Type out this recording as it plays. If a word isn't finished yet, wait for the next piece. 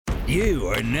You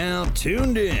are now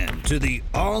tuned in to the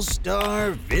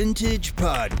All-Star Vintage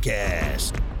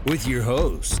Podcast with your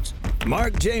hosts,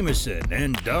 Mark Jameson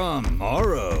and Dom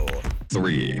Morrow.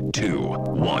 3, 2,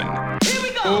 1. Here we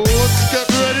go! Oh, let's get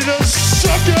ready to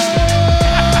suck it!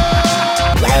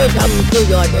 Welcome to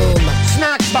your doom.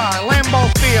 Snack bar, Lambeau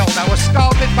Field. I was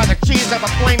scalded by the cheese of a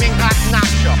flaming hot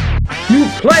nacho. You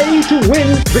play to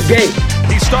win the game.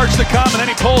 He starts to come and then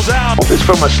he pulls out. It's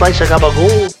from a slice of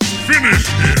gabagool. Finish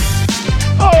him!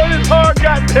 Oh, this hard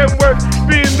goddamn work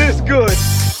being this good.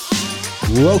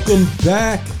 Welcome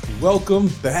back. Welcome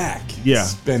back. Yeah.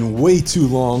 It's been way too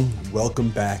long. Welcome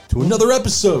back to another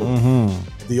episode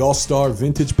of the All-Star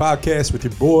Vintage Podcast with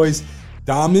your boys,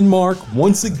 Dom and Mark,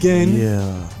 once again.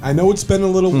 Yeah. I know it's been a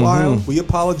little while. We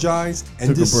apologize. And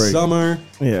Took a this break. summer,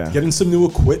 Yeah. getting some new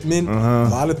equipment, a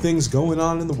lot of things going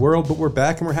on in the world, but we're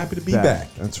back and we're happy to be back.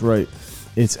 That's right.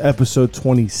 It's episode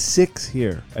 26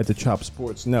 here at the Chop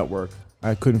Sports Network.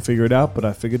 I couldn't figure it out, but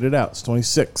I figured it out. It's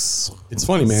 26. It's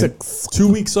funny, man. 6.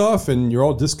 2 weeks off and you're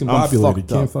all discombobulated. fucked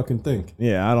Can't up. fucking think.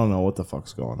 Yeah, I don't know what the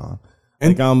fuck's going on.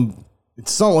 And-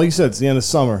 It's something like you said. It's the end of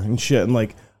summer and shit, and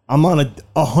like I'm on a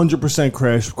 100%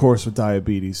 crash course with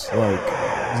diabetes. Like,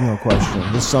 there's no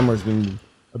question. This summer's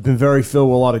I've been very filled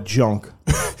with a lot of junk.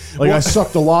 Like I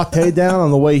sucked a latte down on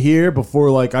the way here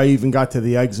before like I even got to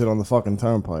the exit on the fucking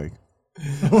turnpike.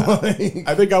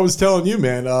 I think I was telling you,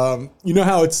 man. You know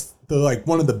how it's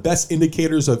one of the best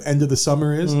indicators of end of the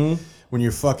summer is when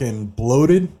you're fucking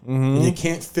bloated and you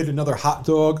can't fit another hot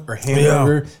dog or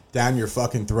hamburger down your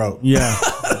fucking throat. Yeah.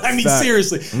 I mean, Fact.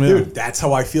 seriously, dude, that's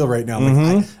how I feel right now.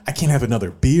 Like, I can't have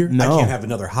another beer. No. I can't have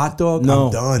another hot dog. No.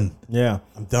 I'm done. Yeah.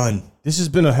 I'm done. This has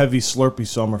been a heavy Slurpee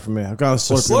summer for me. I've got a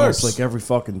Slurpee Slurps. almost like every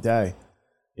fucking day.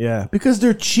 Yeah. Because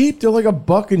they're cheap. They're like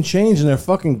 $1 and change and they're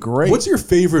fucking great. What's your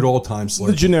favorite all-time The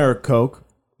Slurpee? generic Coke.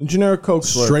 The generic Coke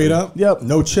Slurpee. Straight up? Yep.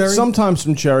 No cherry? Sometimes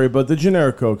some cherry, but the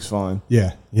generic Coke's fine.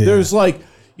 Yeah. There's like,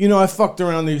 I fucked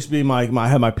around. There used to be I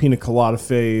had my pina colada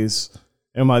phase,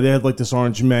 and they had like this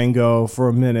orange mango for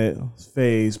a minute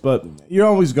phase. But you're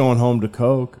always going home to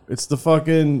Coke. It's the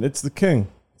king. It's the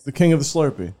king of the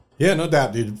Slurpee. Yeah, no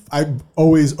doubt, dude. I've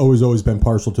always been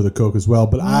partial to the Coke as well,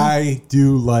 but I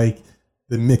do like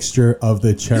the mixture of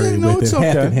the cherry with it.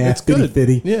 Half and half, It's good.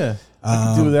 fitty. Yeah,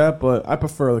 I can do that, but I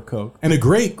prefer the Coke. And a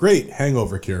great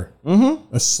hangover cure.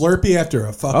 A Slurpee after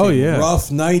a fucking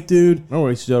rough night, dude, I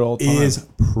used to do that all the time. is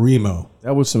primo.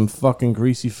 That was some fucking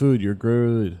greasy food. You're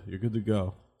good. You're good to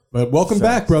go. But welcome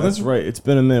back, brother. That's right. It's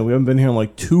been a minute. We haven't been here in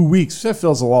like 2 weeks. That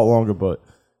feels a lot longer, but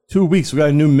 2 weeks. We got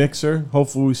a new mixer.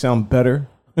 Hopefully we sound better.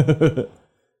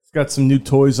 It's got some new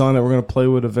toys on it we're going to play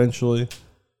with eventually.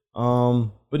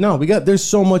 But no, there's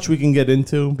so much we can get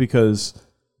into because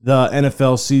the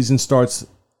NFL season starts,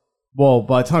 well,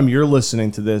 by the time you're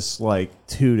listening to this, like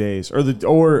 2 days,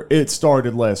 or it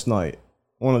started last night,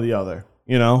 one or the other,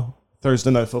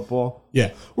 Thursday Night Football.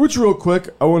 Yeah. Which, real quick,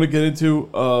 I want to get into,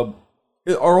 are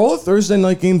all the Thursday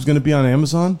night games going to be on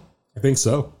Amazon? I think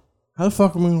so. How the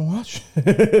fuck am I going to watch?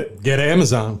 Get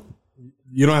Amazon.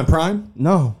 You don't have Prime?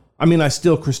 No. I mean, I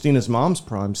steal Christina's mom's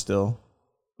Prime still,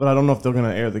 but I don't know if they're going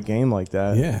to air the game like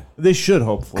that. Yeah. They should,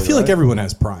 hopefully. I feel like right? everyone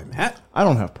has Prime. I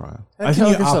don't have Prime. How can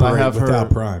you operate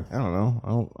without Prime? I don't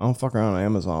know. I don't fuck around on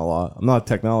Amazon a lot. I'm not a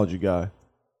technology guy.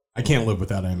 I can't live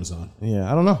without Amazon. Yeah,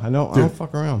 I don't know. I don't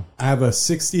fuck around. I have a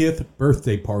 60th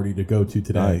birthday party to go to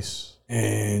today. Nice.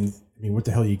 And, I mean, what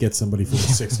the hell you get somebody for the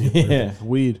 60th birthday? Yeah,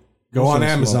 weed. Go on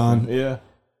Amazon. Yeah.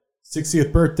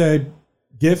 60th birthday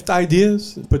gift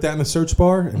ideas. Put that in the search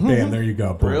bar, and bam, there you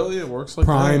go. Boom. Really? It works like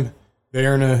Prime. that?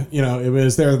 There in it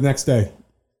was there the next day,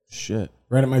 Shit.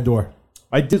 right at my door.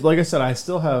 I did, like I said, I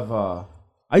still have,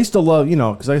 I used to love,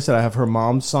 because like I said, I have her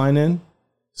mom sign in.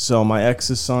 So my ex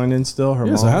is signed in still, her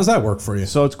Yeah, mom. so how's that work for you?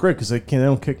 So it's great because they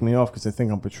don't kick me off because they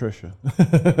think I'm Patricia.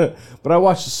 But I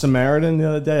watched The Samaritan the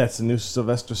other day. That's the new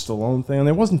Sylvester Stallone thing, and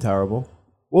it wasn't terrible.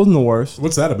 It wasn't the worst.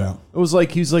 What's that about? It was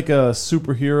like he's like a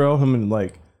superhero.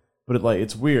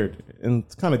 It's weird and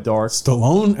it's kind of dark.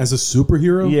 Stallone as a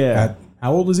superhero? Yeah.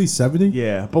 How old is he? 70?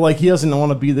 Yeah, but like he doesn't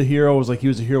want to be the hero. It was like he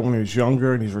was a hero when he was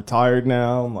younger, and he's retired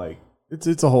now. And like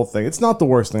it's a whole thing. It's not the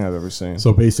worst thing I've ever seen.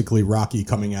 So basically, Rocky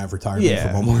coming out of retirement Yeah.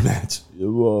 for one more match.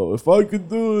 Well, if I could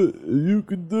do it, you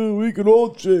could do it. We could all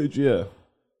change. Yeah.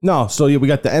 No, so yeah, we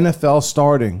got the NFL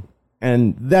starting,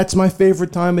 and that's my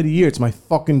favorite time of the year. It's my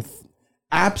fucking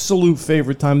absolute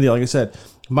favorite time of the year. Like I said,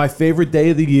 my favorite day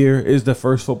of the year is the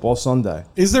first football Sunday.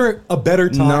 Is there a better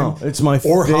time? No, it's my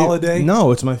holiday.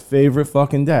 No, it's my favorite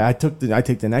fucking day. I take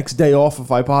the next day off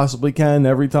if I possibly can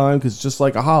every time because it's just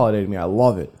like a holiday to me. I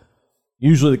love it.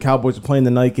 Usually the Cowboys are playing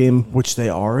the night game, which they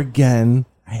are again.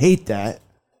 I hate that.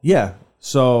 Yeah,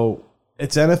 so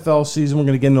It's NFL season. We're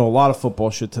going to get into a lot of football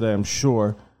shit today, I'm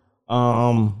sure.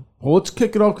 Well, let's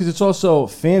kick it off because it's also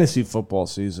fantasy football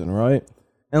season, right?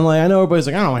 And like I know everybody's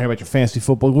like, I don't want to hear about your fantasy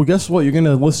football. Well, guess what? You're going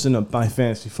to listen to my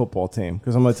fantasy football team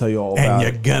because I'm going to tell you all about it.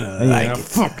 And you're going to like it.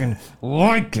 Fucking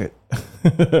like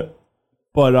it.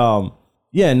 But,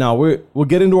 yeah, no, we'll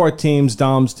get into our teams,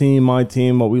 Dom's team, my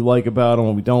team, what we like about them,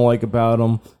 what we don't like about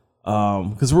them.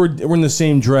 Because we're in the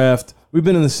same draft. We've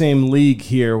been in the same league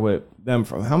here with them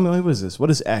from, how many was this? What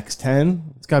is X,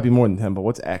 10? It's got to be more than 10, but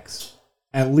what's X?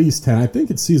 At least 10. I think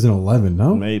it's season 11,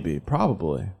 no? Maybe,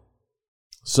 probably.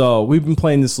 So we've been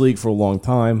playing this league for a long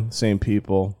time, same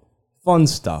people, fun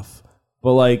stuff.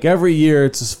 But like every year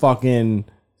it's the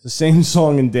same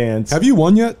song and dance. Have you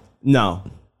won yet? No.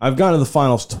 I've gotten to the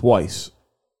finals twice,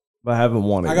 but I haven't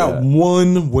won it yet. I got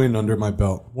one win under my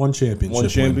belt. One championship. One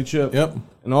championship? Yep.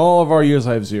 In all of our years,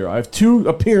 I have 0. I have 2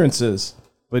 appearances,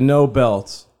 but no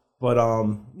belts. But,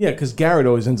 yeah, because Garrett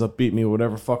always ends up beating me with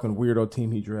whatever fucking weirdo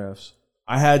team he drafts.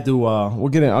 I had to, I'll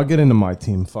get into my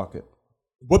team. Fuck it.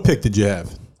 What pick did you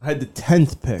have? I had the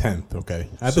 10th pick. 10th, okay.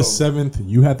 I had the 7th.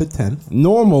 You had the 10th.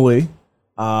 Normally,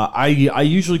 I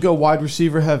usually go wide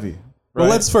receiver heavy. Right? Well,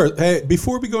 let's first, hey,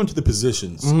 before we go into the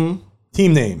positions,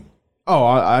 team name. Oh,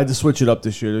 I had to switch it up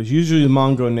this year. There's usually the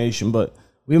Mongo Nation, but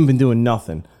we haven't been doing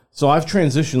nothing. So I've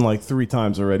transitioned like 3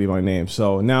 times already, my name.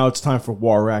 So now it's time for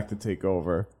Warak to take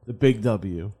over. The big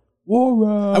W.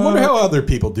 Warak. I wonder how other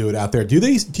people do it out there. Do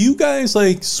you guys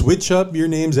like switch up your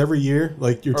names every year?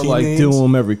 Like your or team like names? do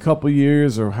them every couple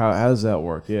years, or how does that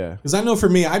work? Yeah. Because I know for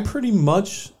me, I pretty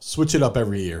much switch it up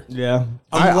every year. Yeah.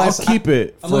 I'll keep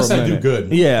it for unless a I minute. do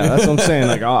good. Yeah, that's what I'm saying.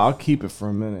 Like I'll keep it for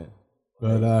a minute.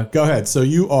 But go ahead. So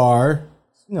you are...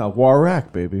 No,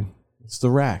 Warak, baby. It's the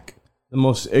Rack. The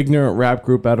most ignorant rap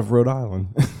group out of Rhode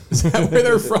Island. Is that where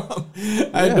they're from?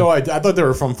 I had no idea. I thought they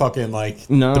were from fucking like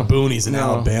the boonies in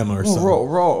Alabama or something.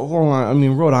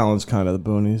 Rhode Island's kind of the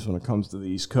boonies when it comes to the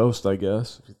East Coast, I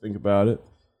guess, if you think about it.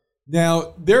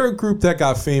 Now, they're a group that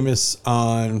got famous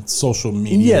on social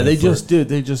media. Yeah,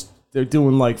 they're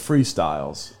doing like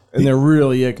freestyles, and they're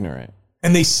really ignorant.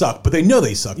 And they suck, but they know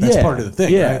they suck. That's part of the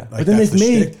thing, yeah. right?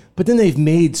 Like, But then they've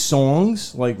made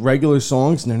songs, like regular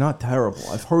songs, and they're not terrible.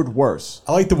 I've heard worse.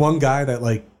 I like the one guy that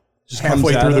like just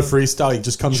halfway through the freestyle, he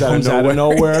just comes out of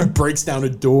nowhere and breaks down a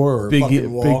door or a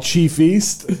fucking wall. Big Chief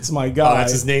East. It's my guy. Oh,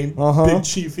 that's his name? Big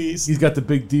Chief East. He's got the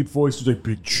big deep voice. He's like,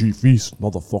 Big Chief East,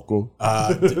 motherfucker.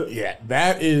 Yeah,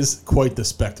 that is quite the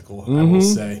spectacle, I will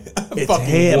say. It's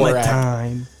hammer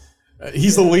time.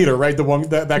 He's the leader, right? The one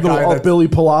that guy. Billy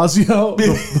Palazzo,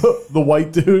 the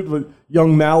white dude with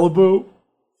Young Malibu.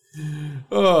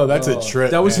 Oh, that's a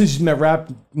trip. That was his rap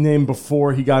name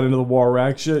before he got into the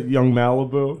Warak shit, Young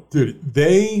Malibu. Dude,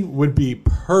 they would be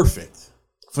perfect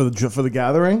for the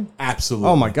Gathering. Absolutely.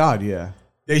 Oh my god, yeah.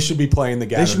 They should be playing the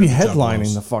Gathering. They should be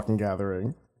headlining the fucking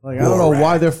Gathering. Like I don't know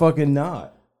why they're fucking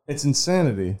not. It's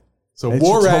insanity. So it's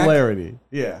hilarity.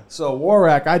 Yeah. So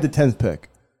Warak, I had the 10th pick,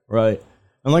 right?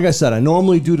 And like I said, I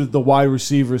normally do the wide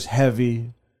receivers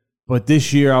heavy, but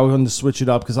this year I was going to switch it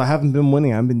up because I haven't been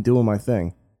winning. I haven't been doing my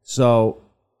thing. So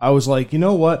I was like, you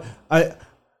know what? I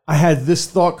had this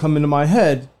thought come into my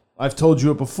head. I've told you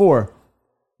it before,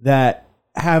 that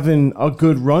having a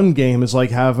good run game is like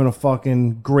having a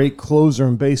fucking great closer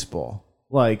in baseball.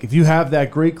 Like, if you have that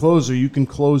great closer, you can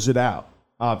close it out,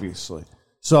 obviously.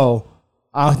 So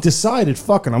I decided,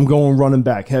 fucking, I'm going running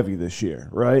back heavy this year,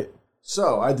 right?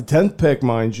 So I had the 10th pick,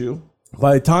 mind you.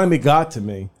 By the time it got to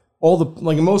me,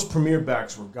 most premier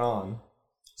backs were gone.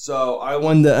 So I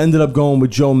ended up going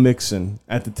with Joe Mixon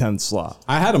at the 10th slot.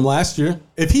 I had him last year.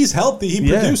 If he's healthy, he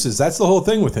produces. That's the whole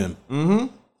thing with him. Mm-hmm.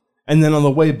 And then on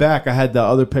the way back, I had the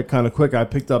other pick kind of quick. I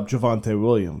picked up Javonte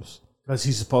Williams because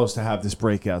he's supposed to have this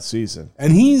breakout season.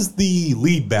 And he's the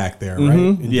lead back there, right?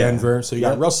 In Denver. So you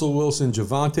got Russell Wilson,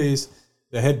 Javonte's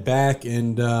the head back,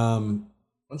 and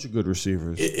bunch of good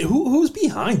receivers. Who's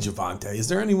behind Javonte? Is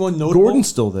there anyone notable? Gordon's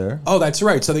still there. Oh, that's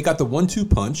right. So they got the 1-2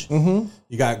 punch. Mm-hmm.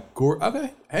 You got Gordon.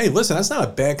 Okay. Hey, listen, that's not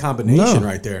a bad combination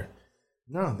right there.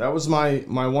 No, that was my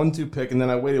 1-2 pick, and then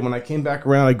I waited. When I came back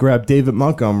around, I grabbed David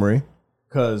Montgomery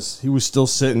because he was still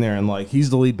sitting there, and like he's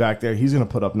the lead back there. He's going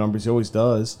to put up numbers. He always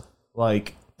does.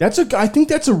 Like I think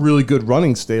that's a really good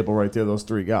running stable right there. Those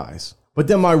 3 guys. But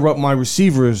then my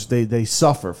receivers they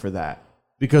suffer for that.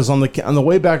 Because on the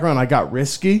way back around, I got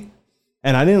risky,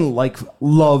 and I didn't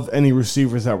love any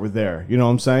receivers that were there. You know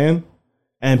what I'm saying?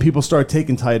 And people started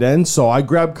taking tight ends, so I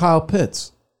grabbed Kyle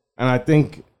Pitts. And I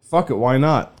think, fuck it, why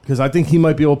not? Because I think he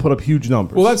might be able to put up huge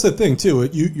numbers. Well, that's the thing, too.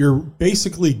 You're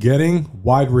basically getting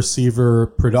wide receiver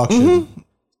production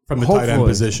from the tight end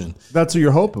position. That's what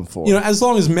you're hoping for. You know, as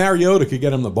long as Mariota could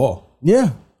get him the ball.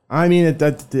 Yeah. I mean,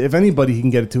 if anybody he can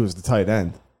get it to is the tight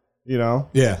end. You know?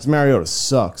 Yeah. 'Cause Mariota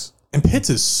sucks. And Pitts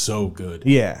is so good.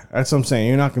 Yeah, that's what I'm saying.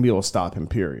 You're not going to be able to stop him,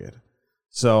 period.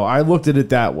 So I looked at it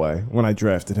that way when I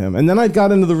drafted him. And then I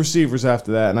got into the receivers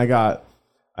after that, and I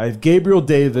have Gabriel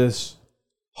Davis,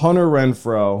 Hunter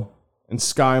Renfrow, and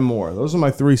Sky Moore. Those are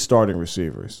my 3 starting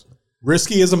receivers.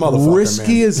 Risky as a motherfucker,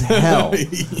 Risky man. as hell.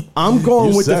 I'm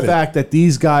going You with the said it. fact that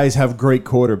these guys have great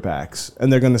quarterbacks,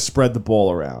 and they're going to spread the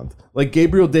ball around. Like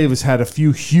Gabriel Davis had a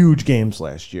few huge games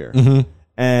last year. Mm-hmm.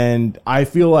 And I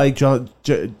feel like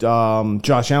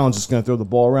Josh Allen's just going to throw the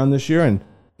ball around this year, and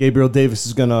Gabriel Davis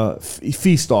is going to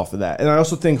feast off of that. And I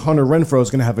also think Hunter Renfrow is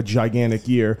going to have a gigantic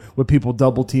year with people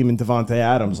double teaming Devontae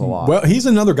Adams a lot. Well, he's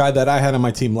another guy that I had on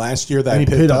my team last year that and I he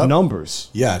picked put up. up numbers.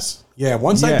 Yes. Yeah,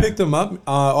 once I Yeah. picked him up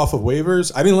off of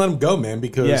waivers, I didn't let him go, man,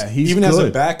 because Yeah, he's even as a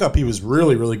good. backup, he was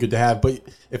really, really good to have. But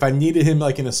if I needed him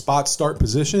like in a spot start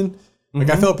position, like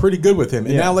I felt pretty good with him.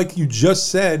 And Yeah. now, like you just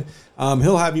said,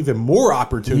 he'll have even more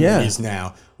opportunities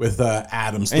now with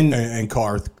Adams and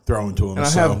Carr throwing to him. And I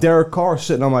have Derek Carr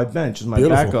sitting on my bench as my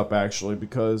Beautiful. backup, actually,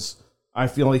 because I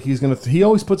feel like he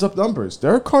always puts up numbers.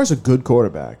 Derek Carr's a good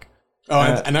quarterback.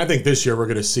 and I think this year we're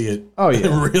going to see it. Oh,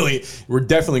 yeah. Really, we're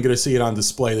definitely going to see it on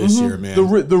display this year, man.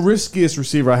 The riskiest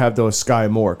receiver I have, though, is Sky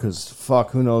Moore, because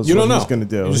fuck, who knows You what don't he's know. going to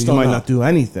do. You just He don't might know. not do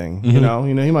anything, you know?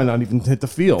 He might not even hit the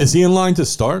field. Is he in line to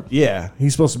start? Yeah,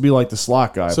 he's supposed to be like the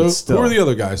slot guy, So but still. who are the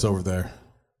other guys over there?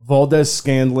 Valdez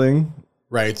Scandling,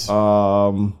 Right.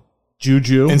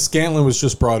 Juju. And Scantlin was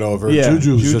just brought over. Yeah,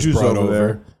 Juju was just Juju's brought over.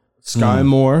 there. Sky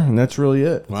Moore, and that's really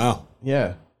it. Wow.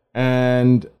 Yeah.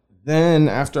 And then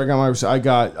after I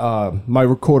got my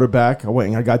quarterback. I went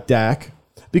and I got Dak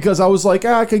because I was like,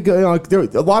 I could go.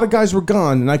 A lot of guys were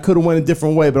gone, and I could have went a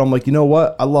different way. But I'm like, you know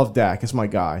what? I love Dak. It's my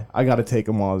guy. I got to take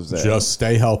him while I was there. Just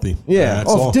stay healthy. Yeah. That's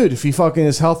Oh, all. dude, if he fucking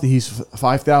is healthy, he's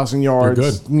 5,000 yards.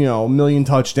 good. You know, 1 million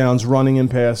touchdowns, running and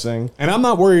passing. And I'm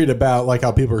not worried about like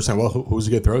how people are saying, well, who's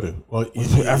he get throw to? Well,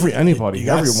 Anybody. You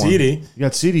got everyone. CeeDee. You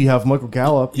got CeeDee. You have Michael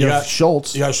Gallup. You have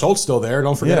Schultz. You got Schultz still there.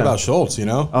 Don't forget Yeah. about Schultz. You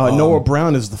know, Noah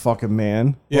Brown is the fucking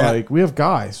man. Yeah. Like we have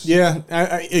guys. Yeah,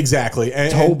 exactly.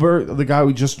 And, Tolbert, the guy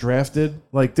we just drafted.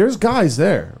 Like, there's guys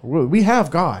there. We have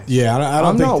guys. yeah, I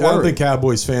I'm not don't worried. think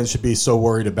Cowboys fans should be so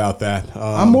worried about that.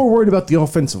 I'm more worried about the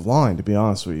offensive line, to be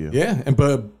honest with you. Yeah,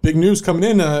 but big news coming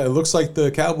in. It looks like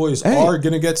the Cowboys Hey, are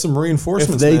going to get some If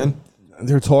reinforcements, man.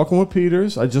 they're talking with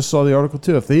Peters. I just saw the article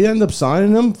too. If they end up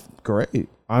signing him, great.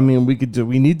 I mean,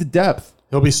 we need the depth.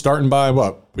 He'll be starting by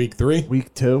what, week 3?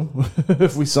 Week 2,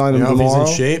 if we sign him You know, if tomorrow. he's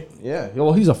in shape. Yeah,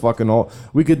 well, he's a fucking all.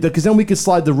 We could because then we could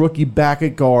slide the rookie back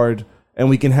at guard, and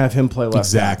we can have him play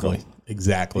left tackle.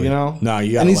 Exactly. You know, No,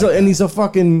 you got. and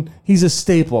he's a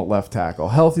staple at left tackle.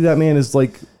 Healthy, that man is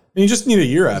like. You just need a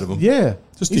year out of him. Yeah,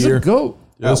 Just a he's year. a goat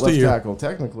Just at a left year. tackle,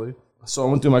 technically. So I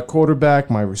went through my quarterback,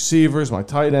 my receivers, my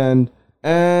tight end,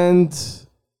 and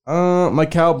my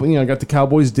Cowboy. You know, I got the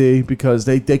Cowboys D because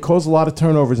they cause a lot of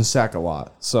turnovers and sack a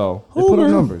lot. So they put up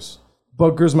numbers.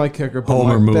 Butker's my kicker. But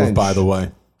Homer my move, bench, by the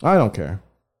way. I don't care.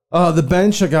 The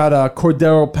bench, I got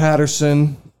Cordero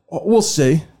Patterson. We'll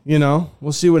see. You know,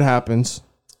 we'll see what happens.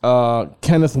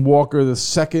 Kenneth Walker, the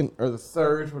second or the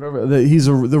third, whatever. He's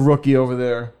the rookie over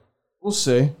there. We'll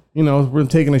see. You know, we're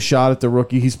taking a shot at the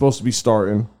rookie. He's supposed to be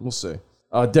starting. We'll see.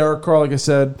 Derek Carr, like I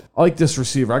said, I like this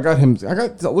receiver. I got him.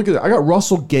 Look at it. I got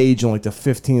Russell Gage in like the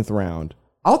 15th round.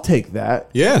 I'll take that.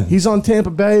 Yeah. He's on Tampa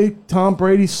Bay. Tom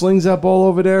Brady slings that ball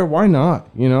over there. Why not?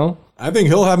 You know, I think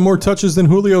he'll have more touches than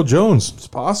Julio Jones. it's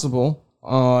possible.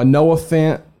 Noah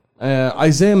Fant.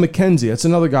 Isaiah McKenzie. That's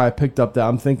another guy I picked up that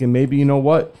I'm thinking maybe, you know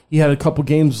what? He had a couple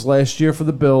games last year for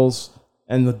the Bills,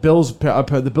 and the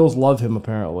Bills love him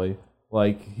apparently.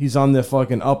 Like, he's on their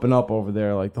fucking up and up over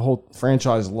there. Like, the whole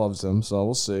franchise loves him, so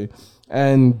we'll see.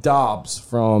 And Dobbs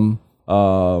from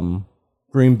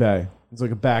Green Bay. He's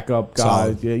like a backup guy.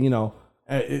 Solid. Yeah, you know.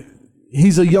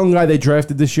 He's a young guy they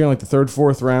drafted this year in like the 3rd,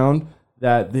 4th round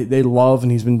that they love,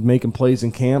 and he's been making plays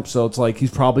in camp. So it's like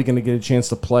he's probably going to get a chance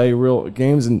to play real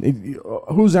games. And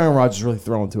who's Aaron Rodgers really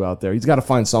throwing to out there? He's got to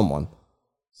find someone.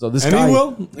 So this And guy he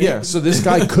will. Yeah, so this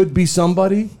guy could be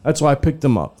somebody. That's why I picked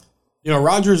him up. You know,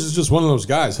 Rodgers is just one of those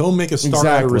guys. He'll make a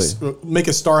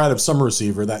star out of some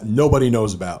receiver that nobody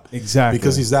knows about. Exactly.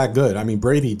 Because he's that good. I mean,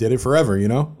 Brady did it forever, you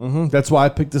know? That's why I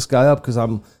picked this guy up, because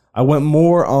I went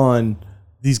more on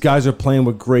these guys are playing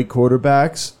with great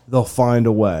quarterbacks. They'll find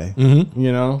a way,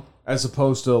 you know, as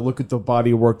opposed to look at the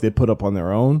body of work they put up on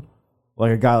their own.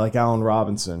 Like a guy like Allen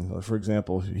Robinson, for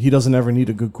example, he doesn't ever need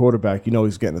a good quarterback. You know,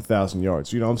 he's getting 1,000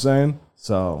 yards. You know what I'm saying?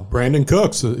 So Brandon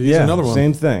Cooks, he's another one.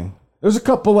 Same thing. There's a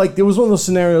couple, like, there was one of those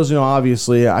scenarios, you know,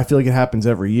 obviously, I feel like it happens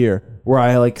every year, where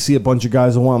I, like, see a bunch of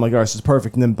guys in one, I'm like, all right, this is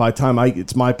perfect, and then by the time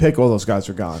it's my pick, all those guys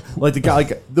are gone. Like, the guy,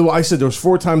 like, I said, there was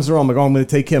 4 times in a row, I'm like, oh, I'm going to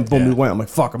take him, boom, he went. I'm like,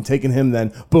 fuck, I'm taking him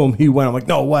then, boom, he went. I'm like,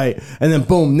 no way. And then,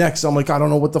 boom, next, I'm like, I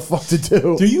don't know what the fuck to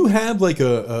do. Do you have, like,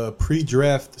 a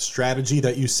pre-draft strategy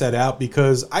that you set out?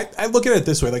 Because I look at it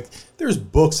this way, like, there's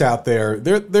books out there,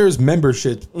 there's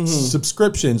membership,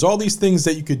 subscriptions, all these things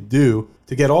that you could do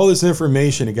to get all this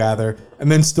information together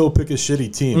and then still pick a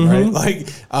shitty team, right? Like,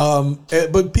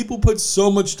 but people put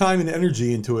so much time and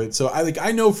energy into it. So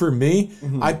I know for me,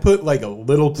 I put like a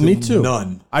little to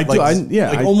none. I like,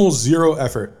 do. Almost zero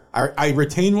effort. I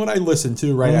retain what I listen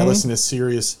to, right? I listen to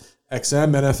Sirius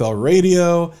XM, NFL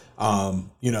radio.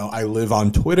 You know, I live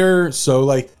on Twitter. So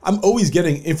like, I'm always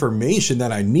getting information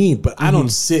that I need, but I don't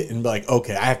sit and be like,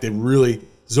 okay, I have to really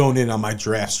zone in on my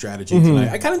draft strategy tonight.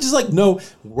 I kind of just like know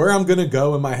where I'm going to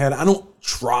go in my head. I don't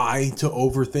try to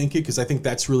overthink it because I think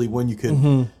that's really when you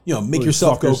can, you know, make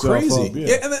yourself go crazy.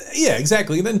 Up, yeah,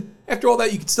 exactly. And then after all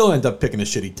that, you could still end up picking a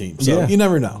shitty team. So you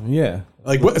never know. Yeah.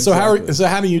 Like, so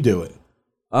how do you do it?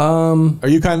 Are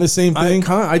you kind of the same thing?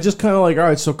 I just kind of like, all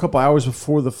right, so a couple hours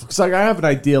before because like I have an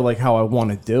idea like how I want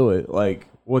to do it, like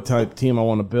what type of team I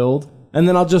want to build. And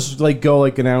then I'll just like go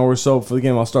like an hour or so for the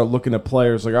game. I'll start looking at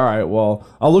players. Like, all right, well,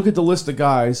 I'll look at the list of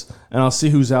guys and I'll see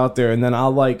who's out there. And then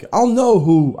I'll know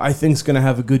who I think's going to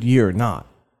have a good year or not.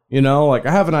 You know, like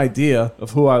I have an idea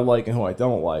of who I like and who I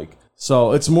don't like.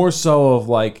 So it's more so of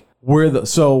like where the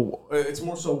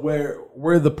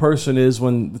person is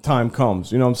when the time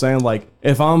comes. You know what I'm saying? Like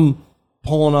if I'm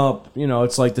pulling up, you know,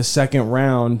 it's like the second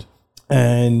round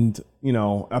and you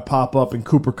know, I pop up and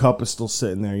Cooper Kupp is still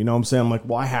sitting there. You know what I'm saying? I'm like,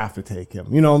 well, I have to take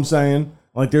him. You know what I'm saying?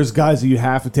 Like, there's guys that you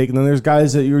have to take, and then there's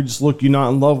guys that you're not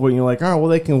in love with, and you're like, all right, well,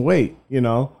 they can wait, you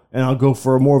know? And I'll go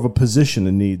for more of a position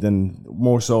in need than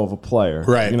more so of a player.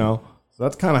 Right. You know? So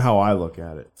that's kind of how I look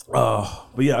at it. But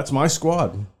yeah, that's my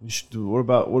squad. You should do. What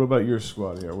about your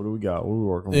squad here? What do we got? What are we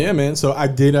working with? Yeah, man. So I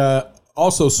did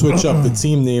also switch up the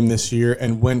team name this year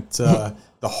and went the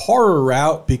horror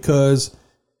route because...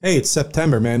 Hey, it's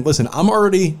September, man. Listen, I'm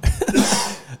already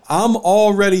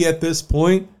at this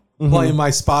point playing my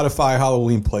Spotify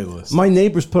Halloween playlist. My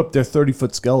neighbors put up their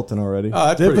 30-foot skeleton already. Oh,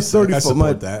 that's pretty sick. I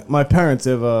support that. My parents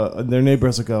have their neighbor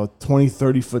has like a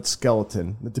 30-foot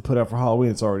skeleton that they put out for Halloween.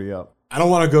 It's already up. I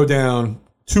don't want to go down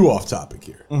too off topic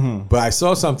here, but I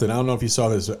saw something. I don't know if you saw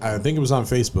this. I think it was on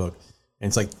Facebook, and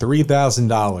it's like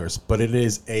 $3,000, but it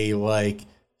is a like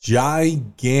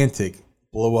gigantic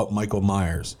blow up Michael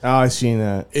Myers. Oh, I've seen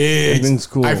that. It's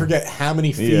cool. I forget how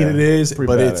many feet it is, but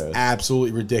badass. It's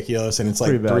absolutely ridiculous, and it's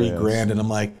like $3,000, and I'm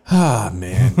like,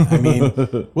 man. I mean,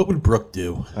 what would Brooke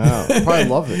do? Probably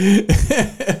love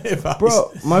it.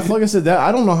 Bro, like I said, that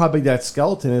I don't know how big that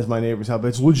skeleton is. My neighbor's house, but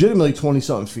it's legitimately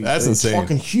 20-something feet. That's insane. It's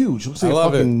fucking huge. It looks like a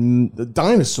fucking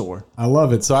dinosaur. I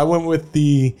love it. So I went with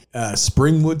the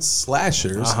Springwood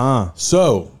Slashers.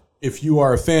 So if you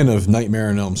are a fan of Nightmare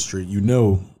on Elm Street, you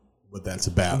know what that's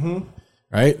about,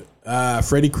 right?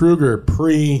 Freddy Krueger,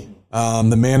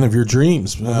 the man of your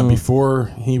dreams, before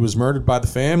he was murdered by the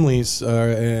families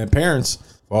and parents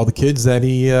of all the kids that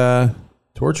he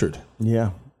tortured.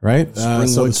 Yeah. Right? So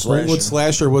the Springwood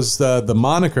Slasher was the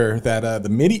moniker that the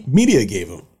media gave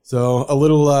him. So a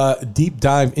little deep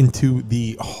dive into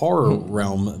the horror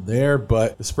realm there,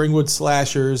 but the Springwood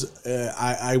Slashers,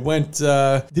 I went,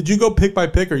 did you go pick by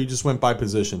pick or you just went by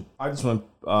position? I just went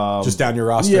just down your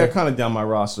roster? Yeah, kind of down my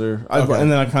roster.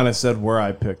 And then I kind of said where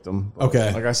I picked them. But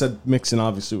okay. Like I said, Mixon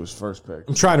obviously was first pick.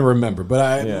 I'm trying to remember,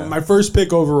 but my first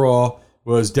pick overall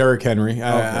was Derrick Henry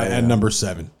at number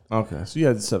 7. Okay, so you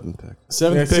had the 7th pick.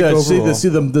 7th pick overall. See,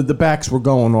 the backs were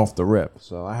going off the rip,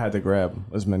 so I had to grab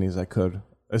as many as I could,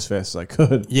 as fast as I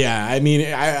could. Yeah, I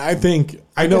mean, I think...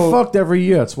 I know get fucked every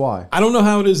year, that's why. I don't know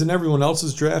how it is in everyone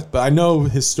else's draft, but I know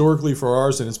historically for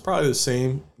ours, and it's probably the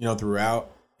same, you know, throughout,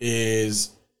 is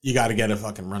you got to get a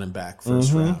fucking running back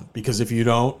first round. Because if you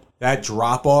don't, that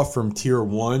drop off from tier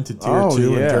 1 to tier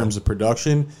 2 in terms of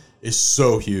production is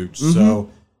so huge. So...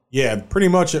 yeah, pretty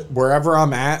much wherever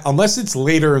I'm at, unless it's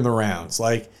later in the rounds.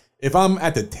 Like, if I'm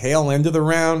at the tail end of the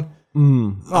round,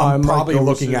 I'm probably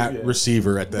looking at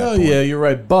receiver at that point. Yeah, you're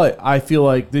right. But I feel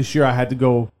like this year I had to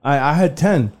go... I had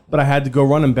 10, but I had to go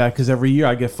running back because every year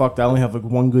I get fucked. I only have like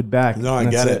one good back. No, I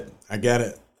get it. I get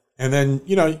it. And then,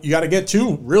 you know, you got to get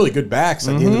 2 really good backs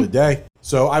at the end of the day.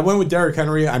 So I went with Derrick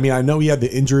Henry. I mean, I know he had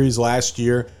the injuries last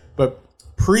year, but...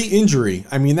 pre-injury,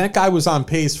 I mean, that guy was on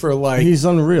pace for like he's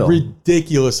unreal,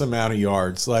 ridiculous amount of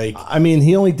yards. Like, I mean,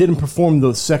 he only didn't perform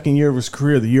the second year of his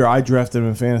career, the year I drafted him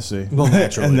in fantasy. Well,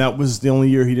 naturally, and that was the only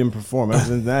year he didn't perform. Other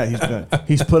than that,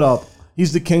 he's put up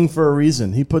He's the king for a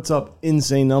reason. He puts up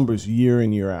insane numbers year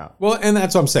in, year out. Well, and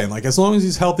that's what I'm saying. Like, as long as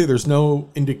he's healthy, there's no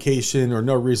indication or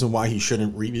no reason why he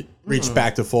shouldn't reach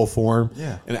back to full form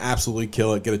and absolutely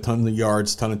kill it, get a ton of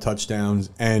yards, ton of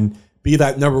touchdowns, and be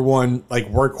that number one, like,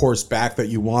 workhorse back that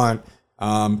you want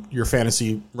your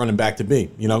fantasy running back to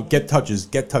be. You know, get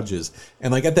touches.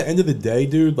 And, like, at the end of the day,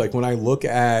 dude, like, when I look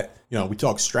at, you know, we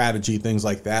talk strategy, things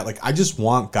like that, like, I just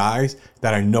want guys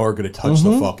that I know are going to touch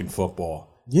the fucking football.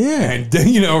 Yeah. And,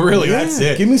 you know, really, that's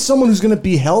it. Give me someone who's going to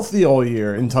be healthy all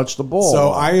year and touch the ball. So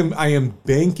I am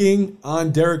banking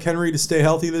on Derrick Henry to stay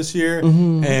healthy this year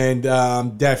and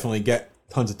definitely get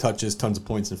tons of touches, tons of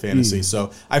points in fantasy.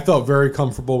 So I felt very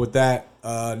comfortable with that,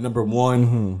 number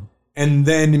one. And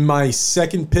then in my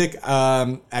second pick,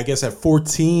 I guess at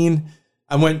 14,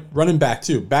 I went running back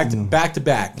too, back to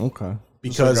back. Okay.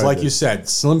 Because, like you said,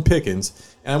 slim pickings.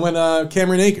 And I went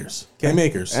Cam Akers.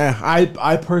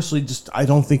 I personally I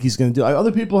don't think he's going to do it.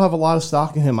 Other people have a lot of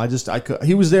stock in him.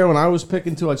 He was there when I was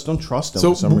picking too. I just don't trust him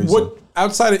for some reason. What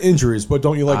outside of injuries, what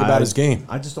don't you like about his game?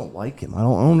 I just don't like him. I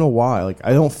don't know why. Like,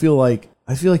 I feel like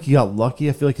he got lucky.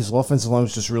 I feel like his offensive line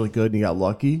was just really good and he got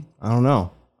lucky. I don't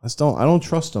know. I don't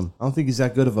trust him. I don't think he's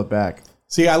that good of a back.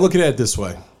 See, I look at it this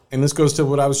way. And this goes to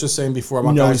what I was just saying before.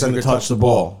 My guy's going to touch the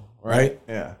ball. Right?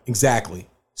 Yeah. Exactly.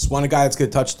 Just want a guy that's going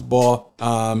to touch the ball.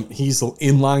 He's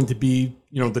in line to be,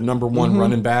 you know, the number one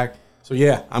running back. So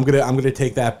yeah, I'm gonna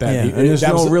take that bet. Yeah, and there's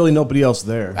really nobody else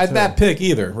there at that pick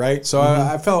either, right? So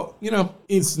I felt, you know,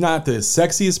 it's not the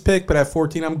sexiest pick, but at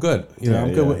 14, I'm good. You know,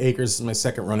 I'm good with Akers as my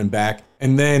second running back.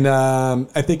 And then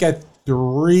I think at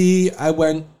 3, I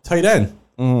went tight end.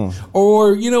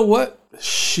 Or you know what?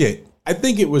 Shit. I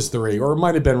think it was 3, or it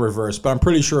might have been reversed, but I'm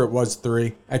pretty sure it was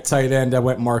 3. At tight end, I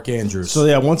went Mark Andrews. So,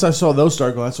 yeah, once I saw those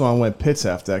start going, that's when I went Pitts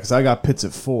after that, because I got Pitts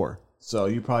at 4. So,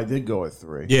 you probably did go at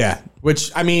 3. Yeah,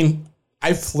 which, I mean,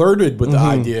 I flirted with the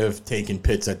idea of taking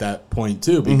Pitts at that point,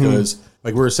 too, because,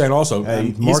 like we were saying also,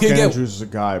 Mark Andrews is a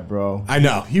guy, bro. I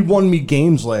know. He won me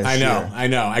games last year. I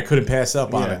know. I couldn't pass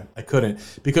up on it. I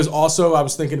couldn't. Because also, I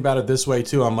was thinking about it this way,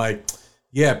 too. I'm like,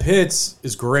 yeah, Pitts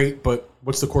is great, but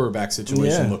what's the quarterback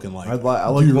situation looking like? I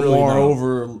like Lamar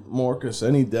over Marcus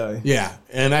any day. Yeah,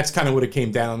 and that's kind of what it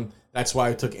came down. That's why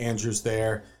I took Andrews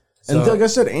there. So, and like I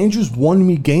said, Andrews won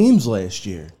me games last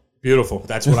year. Beautiful.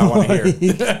 That's what I want to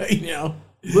hear. You know,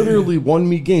 literally won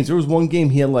me games. There was one game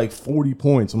he had like 40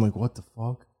 points. I'm like, what the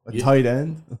fuck? A tight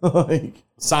end?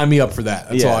 Sign me up for that.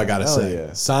 That's all I got to say.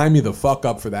 Yeah. Sign me the fuck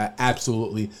up for that.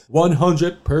 Absolutely.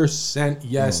 100%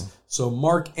 yes. So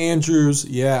Mark Andrews,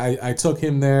 I took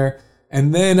him there.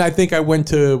 And then I think I went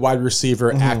to wide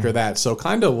receiver after that. So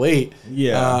kind of late.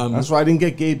 Yeah. That's why I didn't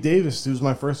get Gabe Davis, who was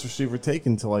my first receiver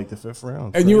taken to like the 5th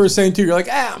round. And you were saying too, you're like,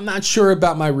 I'm not sure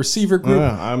about my receiver group.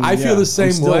 I feel the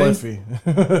same way.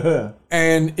 Iffy.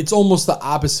 And it's almost the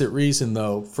opposite reason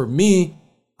though. For me,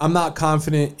 I'm not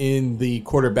confident in the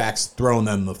quarterbacks throwing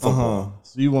them the football.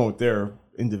 So you went with their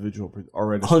individual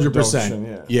already.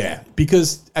 100%. Yeah.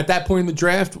 Because at that point in the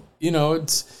draft, you know,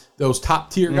 it's those top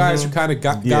tier guys are kind of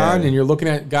gone, and you're looking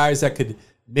at guys that could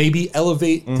maybe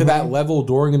elevate to that level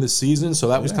during the season. So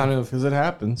that was kind of because it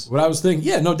happens. What I was thinking.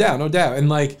 Yeah, no doubt. And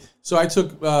like, so I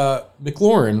took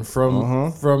McLaurin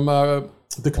from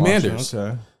the Commanders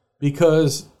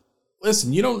because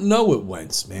listen, you don't know what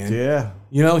Wentz, man. Yeah,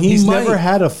 you know he's never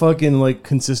had a fucking like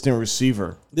consistent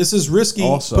receiver. This is risky.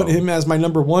 Also, put him as my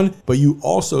number 1, but you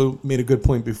also made a good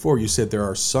point before. You said there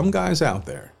are some guys out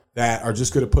there that are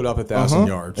just going to put up 1,000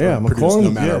 yards. Yeah, McLaurin,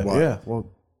 no matter what. Yeah, well,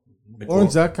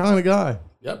 McLaurin's that kind of guy.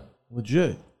 Yep.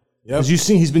 Legit. Because you've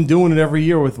seen he's been doing it every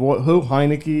year with who?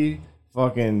 Heineke,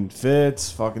 fucking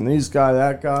Fitz, fucking these guy,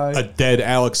 that guy. A dead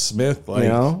Alex Smith. Like, you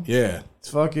know? Yeah. It's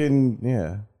fucking,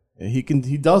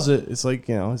 he does it. It's like,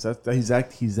 you know, he's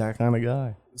that kind of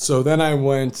guy. So then I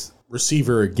went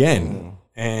receiver again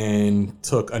and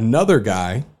took another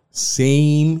guy,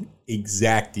 same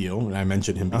exact deal. And I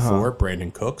mentioned him before,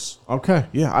 Brandon Cooks. Okay,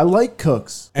 yeah, I like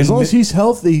Cooks. As long as he's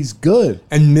healthy, he's good.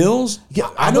 And Mills,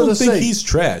 I don't think he's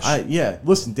trash.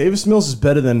 Listen, Davis Mills is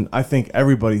better than I think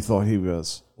everybody thought he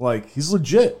was. Like, he's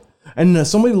legit. And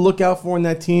somebody to look out for in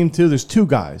that team, too. There's 2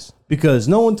 guys. Because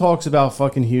no one talks about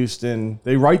fucking Houston.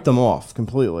 They write them off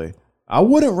completely. I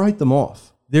wouldn't write them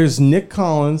off. There's Nick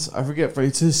Collins. I forget,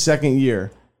 it's his 2nd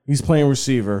year. He's playing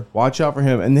receiver. Watch out for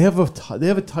him. And they have a tight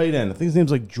end. I think his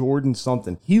name's like Jordan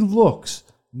something. He looks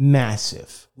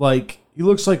massive. Like, he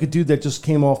looks like a dude that just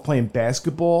came off playing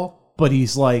basketball, but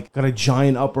he's like got a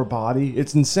giant upper body.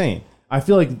 It's insane. I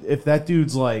feel like if that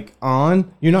dude's like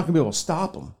on, you're not gonna be able to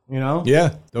stop him, you know?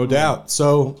 Yeah, no doubt.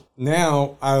 So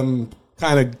now I'm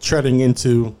kind of treading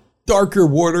into darker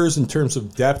waters in terms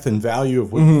of depth and value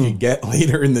of what you can get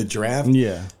later in the draft.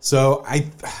 Yeah. So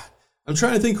I'm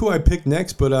trying to think who I picked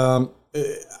next, but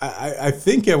I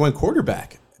think I went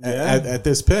quarterback at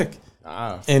this pick.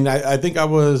 And I think I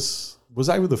was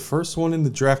I the first one in the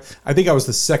draft? I think I was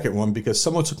the second one because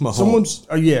someone took Mahomes.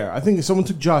 I think someone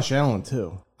took Josh Allen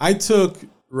too. I took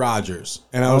Rodgers,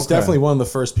 and I was definitely one of the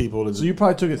first people to. So you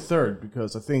probably took it third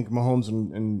because I think Mahomes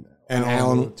and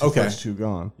Allen. First two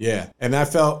gone. Yeah, and I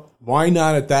felt why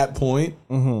not at that point?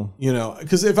 Mm-hmm. You know,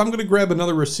 because if I'm going to grab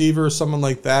another receiver or someone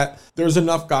like that, there's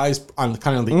enough guys on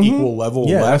kind of the equal level.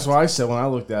 Yeah, left. that's what I said when I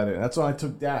looked at it. That's why I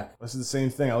took Dak. I said the same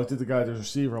thing. I looked at the guy, the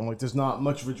receiver. I'm like, there's not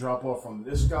much of a drop off from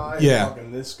this guy.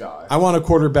 And this guy. I want a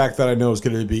quarterback that I know is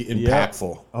going to be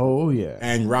impactful. Yep. Oh yeah.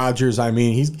 And Rodgers, I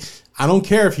mean, I don't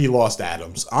care if he lost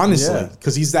Adams, honestly,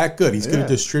 because he's that good. He's going to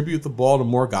distribute the ball to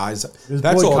more guys.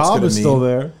 That's all Cobb it's is going to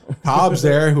mean. still there. Cobb's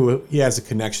there, who he has a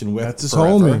connection with. That's his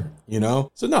forever, homie. You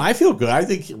know? So, no, I feel good. I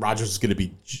think Rodgers is going to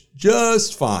be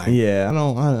just fine. Yeah,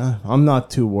 I'm not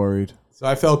too worried. So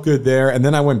I felt good there. And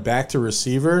then I went back to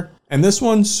receiver. And this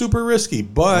one's super risky,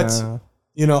 but,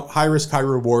 you know, high risk, high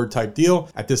reward type deal.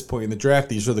 At this point in the draft,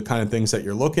 these are the kind of things that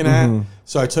you're looking at.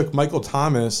 So I took Michael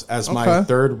Thomas as my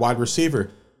third wide receiver.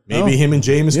 Maybe him and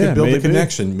Jameis could build a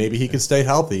connection. Maybe he could stay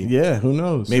healthy. Yeah, who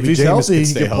knows? Maybe if he's Jameis healthy, could he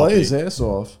stay can play his ass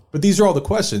off. But these are all the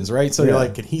questions, right? So you're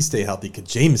like, can he stay healthy? Could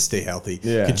Jameis stay healthy?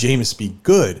 Yeah. Could Jameis be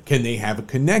good? Can they have a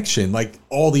connection? Like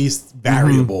all these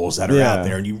variables that are out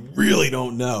there, and you really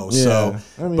don't know. Yeah. So,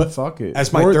 I mean, fuck it. As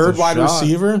It's my worth third a wide shot.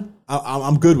 receiver,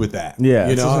 I'm good with that. Yeah,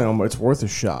 you know, it's worth a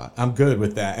shot. I'm good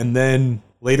with that. And then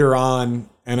later on,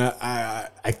 and I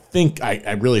think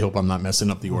I really hope I'm not messing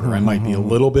up the order. I might be a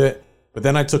little bit. But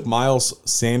then I took Miles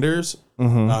Sanders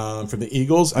from the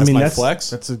Eagles as my flex.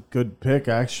 That's a good pick,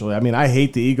 actually. I mean, I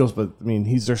hate the Eagles, but I mean,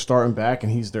 he's their starting back and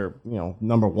he's their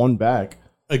number one back.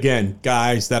 Again,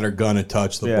 guys that are gonna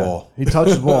touch the ball. He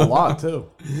touches the ball a lot too.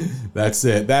 That's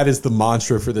it. That is the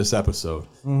mantra for this episode.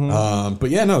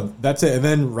 But yeah, no, that's it. And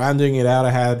then rounding it out,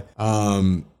 I had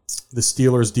the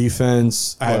Steelers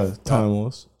defense. I have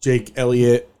timeless Jake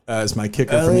Elliott as my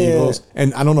kicker from the Eagles,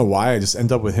 and I don't know why I just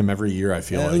end up with him every year. I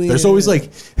feel like there's always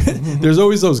there's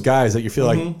always those guys that you feel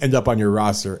like end up on your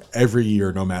roster every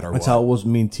year, no matter what. That's how it was.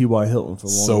 Me and T.Y. Hilton for a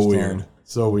long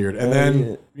So weird. And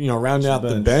then rounding out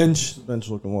the bench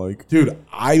looking like, dude,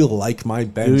 I like my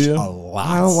bench a lot.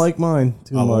 I don't like mine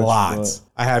too much. A lot.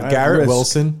 I have Garrett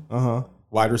Wilson,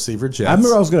 wide receiver Jets. I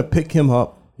remember I was gonna pick him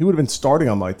up. He would have been starting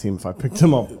on my team if I picked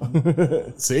him up.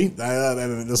 See,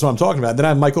 that's what I'm talking about. Then I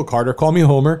have Michael Carter. Call me a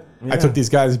homer. I took these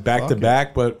guys back to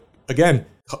back, but again,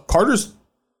 Carter's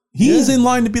he's in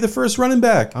line to be the first running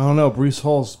back. I don't know. Breece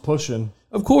Hall's pushing.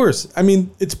 Of course. I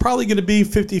mean, it's probably going to be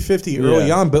 50-50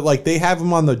 early on, but like they have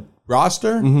him on the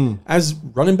roster as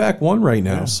running back one right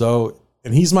now. So,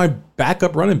 and he's my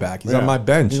backup running back. He's on my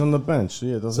bench. He's on the bench.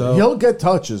 Yeah, he'll get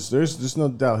touches. There's no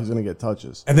doubt he's going to get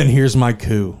touches. And then here's my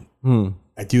coup.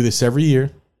 I do this every year.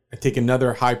 I take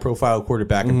another high-profile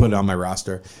quarterback and put it on my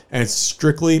roster, and it's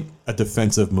strictly a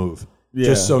defensive move,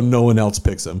 just so no one else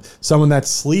picks him. Someone that's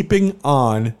sleeping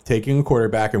on taking a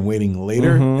quarterback and waiting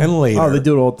later and later. Oh, they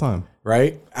do it all the time,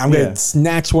 right? I'm gonna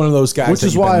snatch one of those guys, which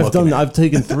is why I've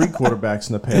taken 3 quarderbacks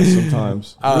in the past.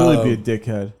 Sometimes really be a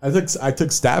dickhead. I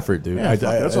took Stafford, dude. Yeah,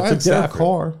 that's why I took Derek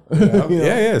Carr.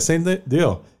 Yeah, same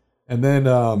deal. And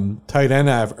then tight end,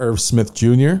 I have Irv Smith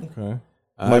Jr. Okay.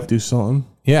 Might do something.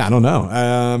 Yeah, I don't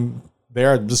know.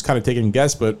 They're just kind of taking a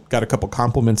guess, but got a couple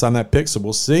compliments on that pick, so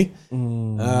we'll see.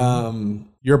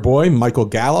 Your boy, Michael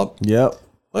Gallup. Yep.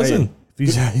 Listen. Hey,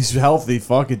 if he's healthy,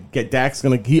 fuck it. Dak's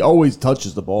he always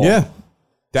touches the ball. Yeah.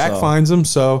 Dak finds him,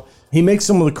 so. He makes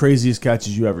some of the craziest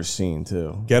catches you ever seen,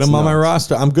 too. Get him on my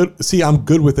roster. I'm good. See, I'm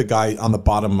good with a guy on the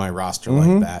bottom of my roster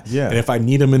like that. Yeah. And if I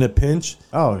need him in a pinch,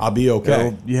 I'll be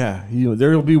okay. There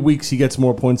will be weeks he gets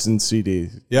more points than CD.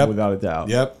 Yep. Without a doubt.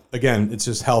 Yep. Again, it's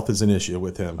just health is an issue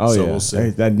with him. Oh, so yeah. we'll see. Hey,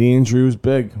 that knee injury was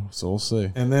big, so we'll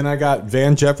see. And then I got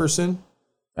Van Jefferson.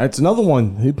 That's another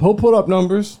one. He'll put up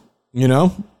numbers.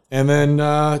 And then,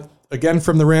 again,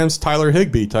 from the Rams, Tyler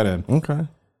Higbee, tight end. Okay.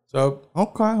 So,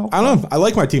 okay. I don't know. I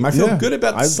like my team. I feel good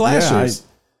about the slashers.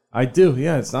 I do.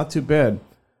 Yeah, it's not too bad.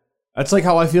 That's like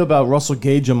how I feel about Russell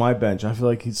Gage on my bench. I feel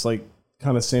like he's like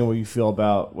kind of saying what you feel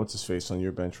about what's his face on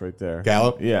your bench right there.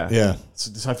 Gallup? Yeah. Yeah.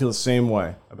 I feel the same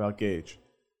way about Gage.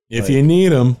 If you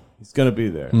need him, he's going to be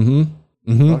there.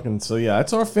 So, yeah,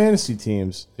 that's our fantasy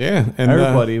teams. Yeah. And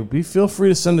everybody, feel free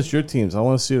to send us your teams. I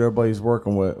want to see what everybody's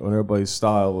working with, what everybody's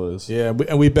style is. Yeah,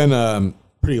 and we've been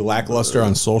pretty lackluster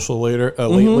on social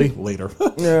lately.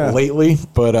 Lately,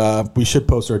 but we should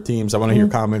post our teams. I want to hear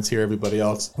comments here, everybody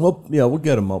else. Well, yeah, we'll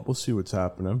get them up. We'll see what's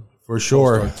happening. For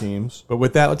sure. All-Star teams. But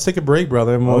with that, let's take a break,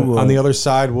 brother. And on the other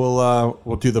side,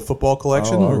 we'll do the football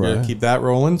collection. We're going to keep that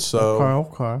rolling. So,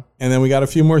 Okay. And then we got a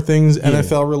few more things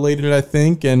NFL related, I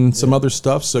think, and some other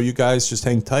stuff. So you guys just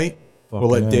hang tight. We'll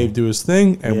let Dave do his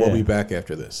thing, and we'll be back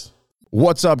after this.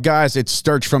 What's up, guys? It's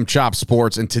Sturch from Chop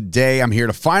Sports, and today I'm here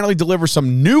to finally deliver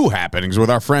some new happenings with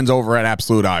our friends over at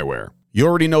Absolute Eyewear. You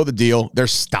already know the deal. They're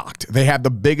stocked. They have the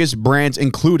biggest brands,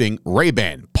 including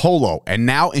Ray-Ban, Polo, and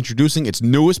now introducing its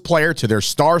newest player to their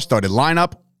star-studded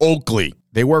lineup, Oakley.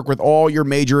 They work with all your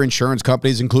major insurance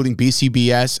companies, including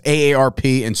BCBS,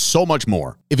 AARP, and so much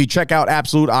more. If you check out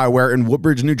Absolute Eyewear in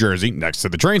Woodbridge, New Jersey, next to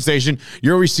the train station,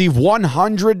 you'll receive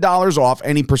 $100 off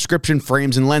any prescription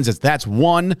frames and lenses. That's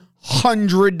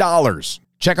 $100.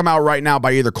 Check them out right now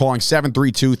by either calling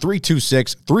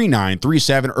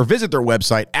 732-326-3937 or visit their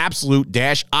website,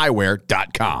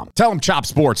 absolute-eyewear.com. Tell them Chop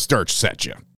Sports Sturch sent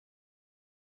you.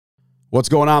 What's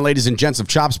going on, ladies and gents of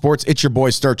Chop Sports? It's your boy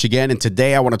Sturch again, and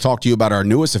today I want to talk to you about our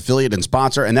newest affiliate and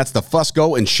sponsor, and that's the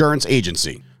Fusco Insurance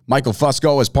Agency. Michael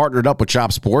Fusco has partnered up with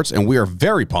Chop Sports, and we are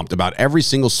very pumped about every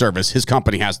single service his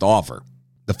company has to offer.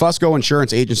 The Fusco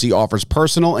Insurance Agency offers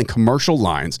personal and commercial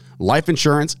lines, life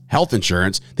insurance, health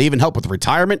insurance. They even help with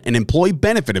retirement and employee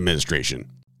benefit administration.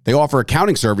 They offer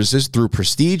accounting services through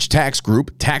Prestige Tax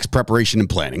Group, tax preparation and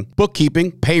planning,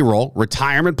 bookkeeping, payroll,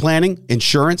 retirement planning,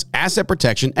 insurance, asset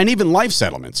protection, and even life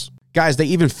settlements. Guys, they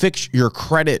even fix your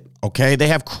credit, okay? They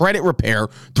have credit repair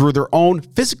through their own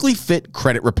physically fit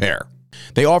credit repair.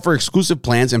 They offer exclusive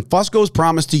plans, and Fusco's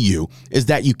promise to you is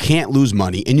that you can't lose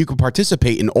money and you can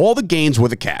participate in all the gains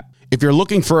with a cap. If you're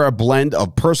looking for a blend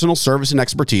of personal service and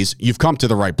expertise, you've come to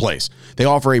the right place. They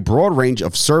offer a broad range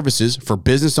of services for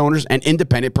business owners and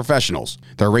independent professionals.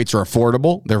 Their rates are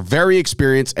affordable, they're very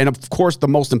experienced, and of course, the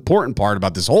most important part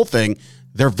about this whole thing,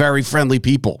 they're very friendly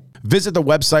people. Visit the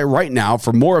website right now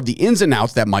for more of the ins and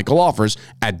outs that Michael offers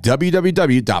at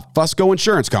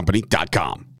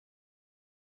www.fuscoinsurancecompany.com.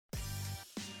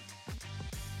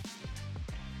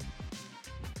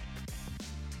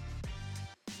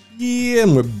 Yeah,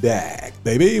 and we're back,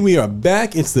 baby. We are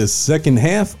back. It's the second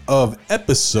half of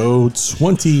episode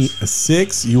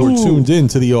 26. You are tuned in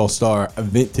to the All-Star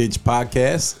Vintage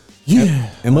Podcast. Yeah.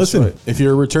 And listen, if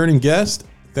you're a returning guest,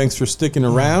 thanks for sticking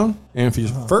around. And if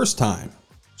it's your first time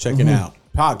checking out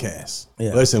podcasts,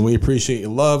 listen, we appreciate your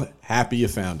love. Happy you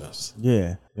found us.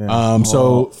 Yeah.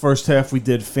 So first half we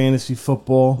did fantasy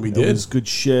football. We did. It was good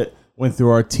shit. Went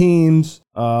through our teams.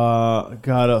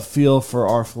 Got a feel for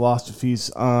our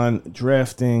philosophies on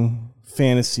drafting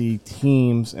fantasy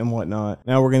teams and whatnot.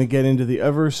 Now we're going to get into the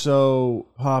ever so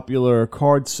popular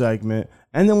card segment,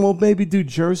 and then we'll maybe do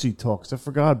Jersey Talk, because I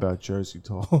forgot about Jersey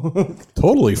Talk.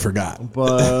 Totally forgot.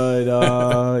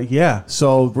 But yeah,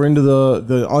 so we're into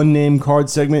the unnamed card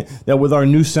segment that with our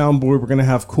new soundboard, we're going to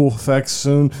have cool effects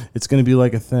soon. It's going to be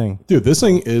like a thing. Dude, this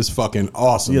thing is fucking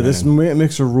awesome. Yeah, man. this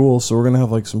mixer rules, so we're going to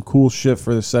have like some cool shit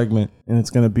for the segment, and it's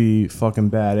going to be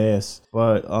fucking badass.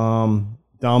 But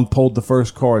Dom pulled the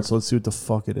first card, so let's see what the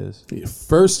fuck it is. The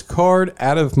first card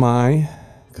out of my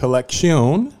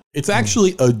collection. It's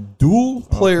actually a dual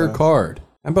player card.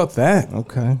 How about that?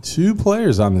 Okay. 2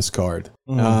 players on this card.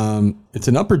 It's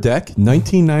an Upper Deck,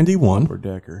 1991. Upper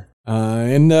Decker.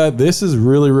 And this is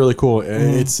really, really cool.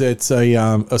 It's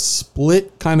a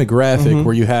split kind of graphic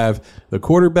where you have the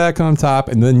quarterback on top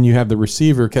and then you have the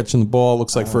receiver catching the ball,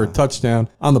 looks like for a touchdown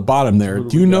on the bottom there.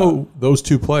 Do you know those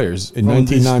 2 players in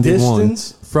 1991?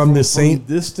 From the St.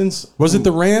 Distance? Was it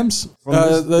the Rams?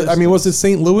 Was it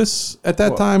St. Louis at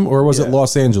that time, or was it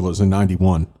Los Angeles in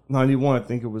 91? 91, I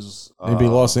think it was. Maybe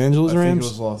Los Angeles Rams? I think it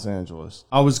was Los Angeles.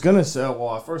 I was going to say,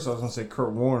 well, at first I was going to say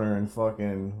Kurt Warner and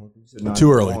fucking.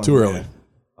 Too early.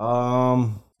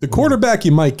 The quarterback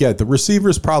you might get. The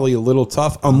receiver's probably a little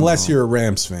tough, unless you're a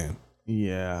Rams fan.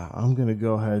 Yeah, I'm going to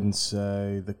go ahead and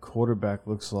say the quarterback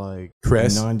looks like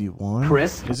Chris. 91.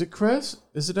 Chris? Is it Chris?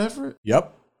 Is it Everett?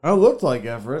 Yep. I looked like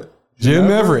Everett. Jim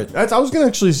Everett. I was going to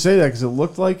actually say that because it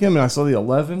looked like him, and I saw the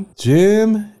 11.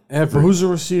 Jim Everett. But who's the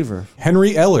receiver?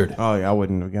 Henry Ellard. Oh, yeah, I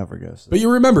wouldn't have ever guessed that. But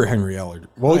you remember Henry Ellard.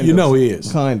 Well, Kind you of. know he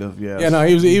is. Kind of, yeah. Yeah, no,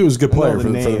 he was a good player the for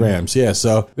the name. Rams. Yeah,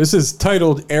 so this is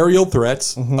titled Aerial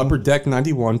Threats, Upper Deck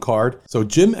 91 card. So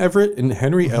Jim Everett and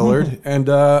Henry Ellard, and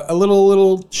a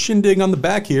little shindig on the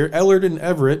back here. Ellard and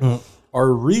Everett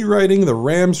are rewriting the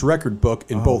Rams record book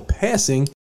in both passing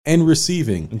and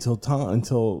receiving.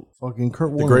 Until fucking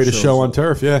Kurt Warner. The greatest shows show on up.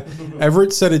 turf, yeah.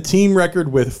 Everett set a team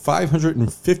record with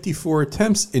 554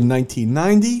 attempts in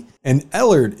 1990, and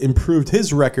Ellard improved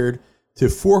his record to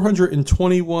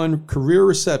 421 career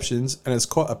receptions and has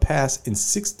caught a pass in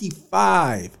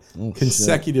 65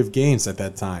 consecutive games at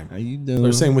that time. How you doing?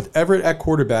 They're saying with Everett at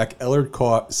quarterback, Ellard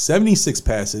caught 76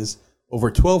 passes, over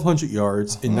 1,200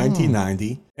 yards in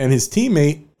 1990, and his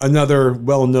teammate, another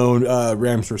well-known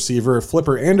Rams receiver,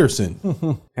 Flipper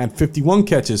Anderson, had 51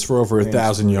 catches for over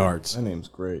 1,000 yards. That name's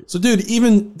great. So, dude,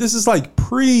 even this is like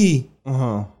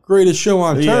pre-greatest show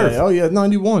on turf. Oh, yeah,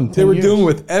 91. They were doing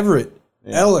with Everett,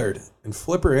 Ellard, and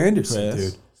Flipper Anderson,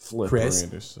 dude. Chris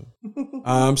Anderson.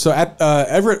 So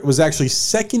Everett was actually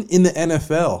second in the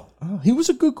NFL. Oh, he was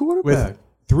a good quarterback. With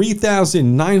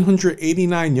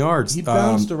 3,989 yards. He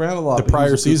bounced around a lot. The but he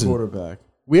prior was a good season. quarterback.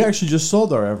 We actually just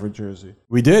sold our Everett jersey.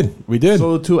 We did.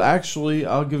 So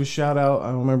I'll give a shout out.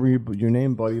 I don't remember your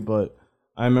name, buddy, but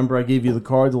I remember I gave you the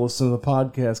card to listen to the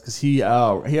podcast because he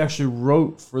actually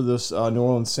wrote for this New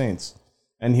Orleans Saints,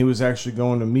 and he was actually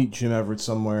going to meet Jim Everett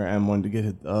somewhere and wanted to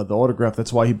get the autograph.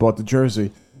 That's why he bought the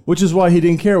jersey. Which is why he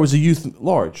didn't care. It was a youth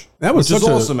large. That was which is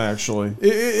awesome, actually.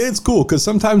 It's cool because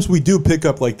sometimes we do pick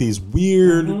up like these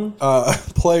weird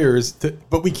players,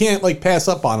 but we can't like pass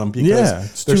up on them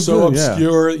because they're so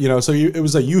obscure. You know, so it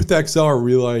was a youth XL.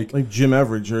 We like Jim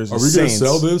Everett jersey. Are we going to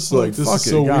sell this? Like this is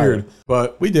so weird,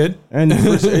 but we did, and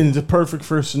it's perfect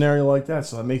for a scenario like that.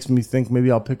 So that makes me think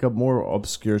maybe I'll pick up more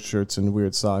obscure shirts in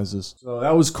weird sizes. So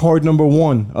that was card number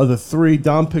 1 of the 3.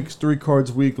 Dom picks 3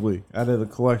 cards weekly out of the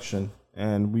collection.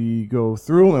 And we go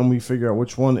through and we figure out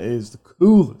which one is the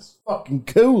coolest. Fucking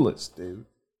coolest, dude.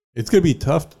 It's going to be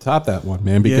tough to top that one,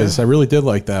 man, because I really did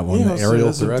like that one. The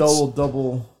aerial threats. A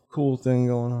double cool thing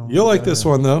going on. You'll like this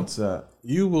one, though. What's that?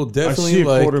 You will definitely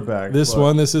like quarterback, this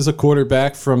one. This is a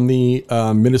quarterback from the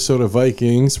Minnesota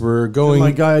Vikings. We're going. My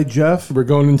guy, Jeff. We're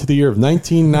going into the year of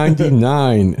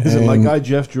 1999. Is it my guy,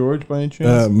 Jeff George, by any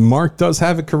chance? Mark does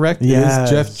have it correct. Yes. It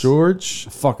is Jeff George. I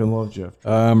fucking love Jeff.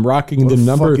 Rocking the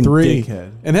number 3.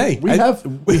 Dickhead. And hey, we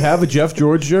have a Jeff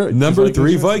George jersey. Number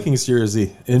 3 Vikings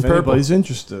jersey in purple. Anybody's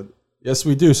interested. Yes,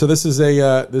 we do. So this is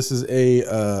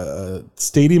a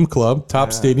stadium club,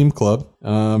 top stadium club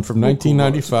from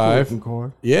 1995.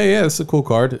 Cool yeah, it's a cool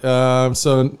card.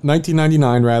 So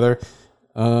 1999 rather.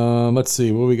 Let's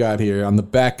see what we got here on the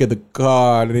back of the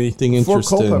card. Anything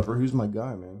interesting? Culpepper, who's my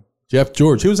guy, man? Jeff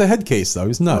George. He was a head case though. He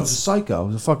was nuts. He was a psycho.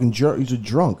 He was a fucking jerk. He was a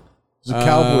drunk. He was a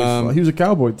cowboy. He was a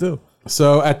cowboy too.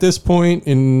 So at this point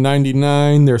in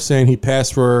 99, they're saying he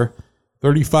passed for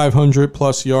 3,500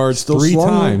 plus yards 3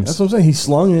 times. That's what I'm saying. He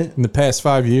slung it in the past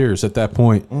 5 years. At that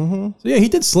point, so yeah, he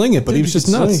did sling it, but he was just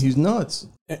nuts. He's nuts.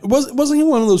 Wasn't he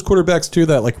one of those quarterbacks too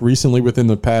that like recently within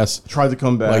the past tried to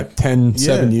come back like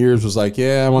 7 years was like,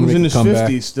 yeah, I want to make a comeback. He was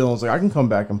in his 50s still. I was like, I can come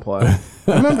back and play. I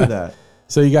remember that.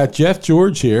 So you got Jeff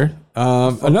George here.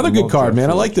 Another good card,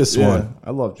 man. I like this one. I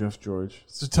love Jeff George.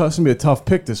 It's going to be a tough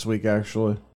pick this week,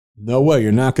 actually. No way.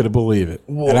 You're not going to believe it.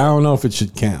 What? And I don't know if it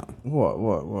should count.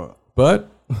 What?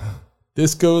 But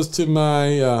this goes to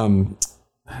my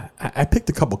I picked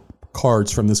a couple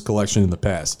cards from this collection in the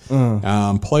past.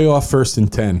 Playoff 1st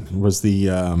and 10 was the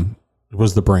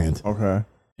brand. Okay.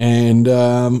 And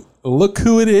look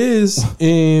who it is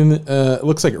in it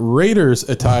looks like Raiders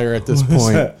attire at this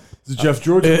point. Is it Jeff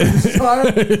George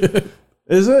attire?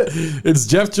 Is it? It's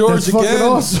Jeff George again.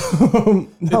 That's fucking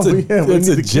awesome. It's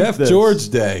a Jeff George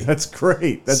day. That's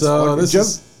great. That's so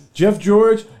this Jeff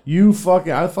George,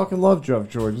 I fucking love Jeff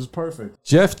George. It's perfect.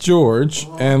 Jeff George,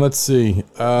 and let's see.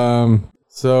 So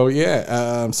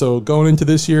going into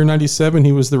this year, 97,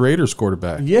 he was the Raiders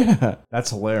quarterback. Yeah, that's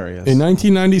hilarious. In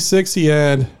 1996, he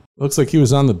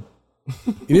was on the.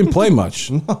 He didn't play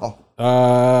much. No.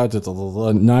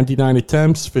 99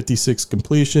 attempts, 56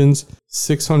 completions,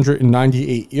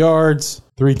 698 yards,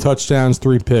 3 touchdowns,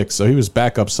 3 picks. So he was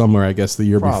back up somewhere, I guess, the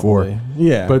year before.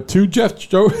 Yeah. But 2 Jeff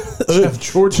George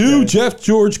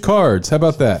cards. How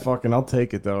about that? Fucking, I'll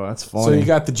take it, though. That's funny. So you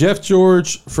got the Jeff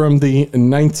George from the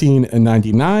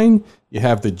 1999. You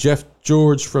have the Jeff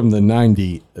George from the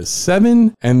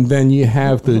 97. And then you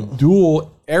have the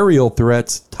dual aerial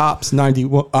threats Topps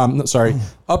 91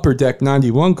 Upper Deck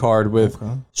 91 card with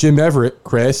Jim Everett,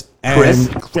 Chris and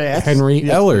Henry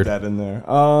Ellard. That in there.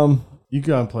 You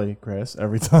gotta play Chris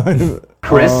every time.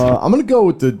 Chris. I'm gonna go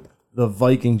with the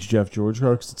Vikings Jeff George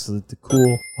card because it's the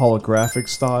cool holographic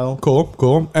style.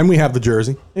 Cool. And we have the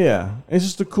jersey. Yeah, it's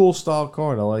just a cool style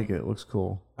card. I like it. It looks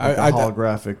cool. Like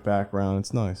holographic background.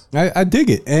 It's nice. I dig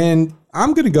it. And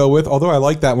I'm going to go with, although I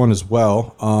like that one as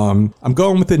well, I'm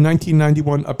going with the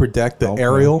 1991 Upper Deck, the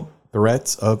aerial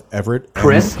threats of Everett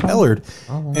Chris and Ellard.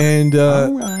 Right. And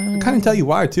I kind of tell you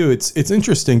why, too. It's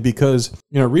interesting because,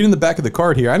 reading the back of the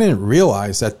card here, I didn't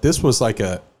realize that this was like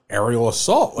a aerial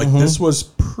assault. Like this was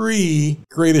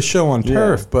pre-greatest show on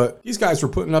turf, but these guys were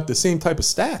putting up the same type of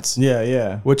stats.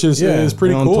 Yeah. Which is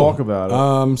pretty we cool. don't talk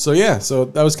about it. So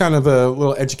that was kind of a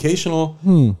little educational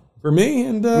for me,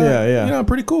 and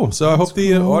pretty cool. So I hope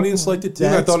the audience liked it too.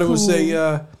 I thought it was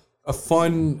a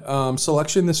fun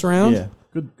selection this round. Yeah,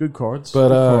 good cards. But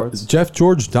good cards. Jeff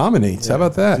George dominates. How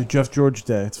about that? It's a Jeff George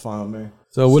day. It's fine with me.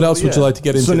 So what else would you like to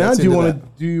get into? So now, that's do you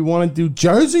into want to do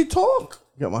Jersey talk?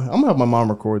 I'm gonna have my mom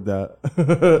record that.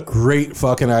 that? Great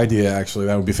fucking idea. Actually,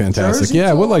 that would be fantastic. Jersey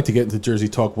I would talk? like to get into Jersey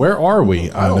talk. Where are we?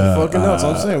 I don't fucking know. That's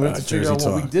what I'm saying. We have to figure Jersey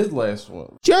out what talk. we did last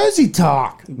one. Jersey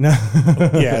talk.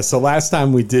 Yeah. So last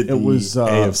time we did was,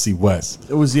 AFC West.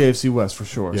 It was the AFC West for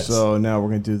sure. Yes. So now we're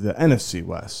gonna do the NFC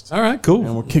West. All right. Cool.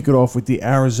 And we'll kick it off with the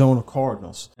Arizona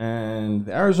Cardinals. And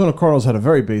the Arizona Cardinals had a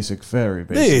very basic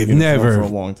They've uniform never for a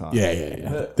long time.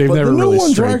 Yeah. They've But never the new really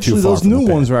ones are strayed actually too far those from the new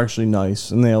path. ones are actually nice,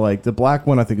 and they're like the black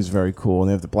one I think is very cool, and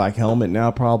they have the black helmet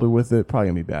now probably with it, probably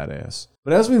gonna be badass.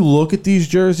 But as we look at these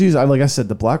jerseys, like I said,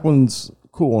 the black one's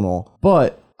cool and all,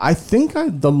 but I think I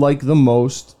like the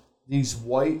most these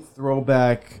white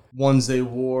throwback ones they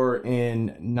wore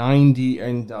in 90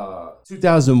 and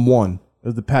 2001.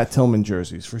 Of the Pat Tillman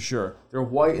jerseys for sure. They're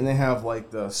white and they have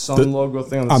like the sun logo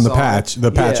thing on the side.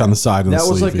 the patch on the side of the that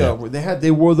was sleeve. like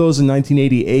they wore those in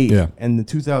 1988. Yeah. And the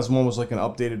 2001 was like an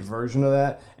updated version of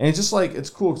that. And it's just like it's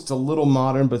cool. It's a little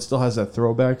modern, but still has that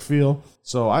throwback feel.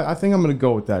 So I think I'm gonna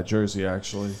go with that jersey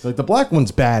actually. Like the black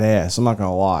one's badass. I'm not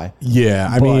gonna lie. Yeah,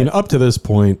 I mean, up to this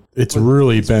point, it's been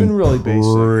really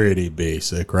basic. pretty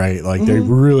basic, right? Like they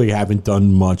really haven't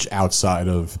done much outside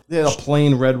of. They had a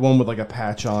plain red one with like a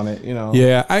patch on it. You know.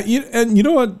 Yeah, and you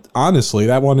know what? Honestly,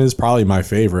 that one is probably my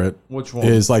favorite. Which one?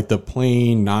 Is like the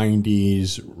plain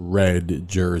 '90s red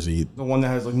jersey. The one that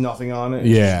has like nothing on it. It's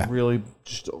Yeah. just really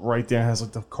just right there has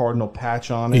like the cardinal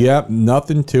patch on it. Yep,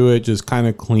 nothing to it, just kind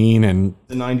of clean and.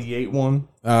 The 98 one.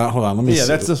 Hold on, let me see. Yeah,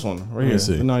 that's this one right here.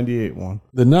 see. The 98 one.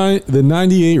 The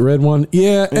 98 red one,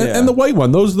 yeah, Yeah. and the white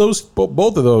one. Those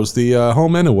both of those, the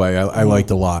home and away, I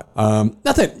liked a lot.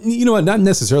 Not that you know what, not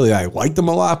necessarily that I liked them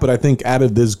a lot, but I think out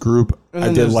of this group, And I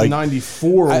then did there's like the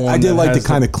 94 one. I did that like the has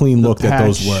kind of clean look that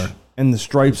those patch were. and the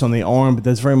stripes on the arm, but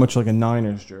that's very much like a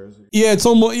Niners jersey. Yeah, it's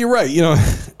almost. You're right. You know,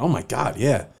 oh my god,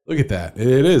 yeah. Look at that.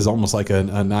 It is almost like a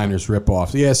Niners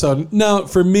ripoff. Yeah. So no,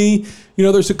 for me, you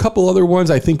know, there's a couple other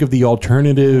ones. I think of the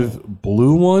alternative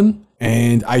blue one,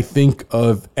 and I think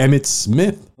of Emmitt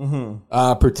Smith,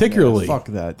 particularly. Fuck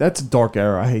that. That's a dark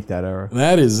era. I hate that era.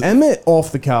 That is. Emmett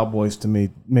off the Cowboys to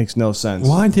me makes no sense.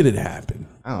 Why did it happen?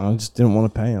 I don't know. I just didn't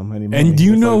want to pay him anymore. And do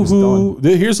you know who?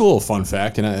 Here's a little fun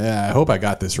fact, and I hope I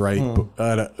got this right.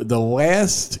 But, the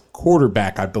last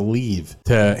quarterback, I believe,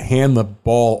 to hand the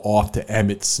ball off to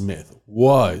Emmitt Smith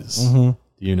was. Do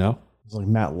you know? It's like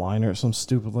Matt Leinart or something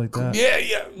stupid like that.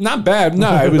 Yeah, not bad.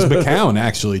 No, it was McCown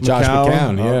actually. Josh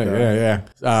McCown. Okay.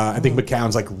 Yeah. I think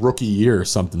McCown's like rookie year or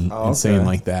something insane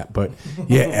like that. But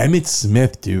yeah, Emmitt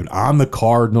Smith, dude, on the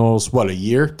Cardinals. What, a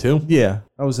year, 2? Yeah,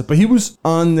 that was it. But he was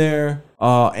on there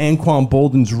Anquan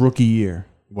Bolden's rookie year.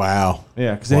 Wow.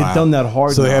 Yeah, because they had done that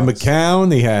hard. So they had knocks. McCown,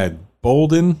 they had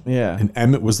Bolden, Yeah. and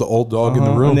Emmett was the old dog in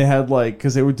the room. And they had like,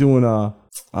 because they were doing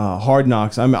hard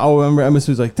knocks. I remember Emmett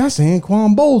was like, that's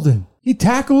Anquan Bolden. He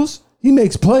tackles. He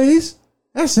makes plays.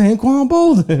 That's Anquan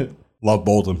Bolden. Love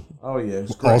Bolden. Oh, yeah. It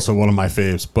was great. Also one of my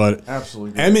faves. But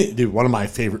Absolutely. Emmett, dude, one of my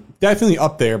favorite. Definitely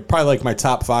up there. Probably like my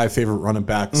top 5 favorite running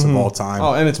backs of all time.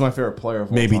 Oh, Emmett's my favorite player of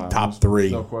all Maybe time. top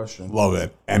 3. No question. Love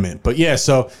it. Emmett. But yeah,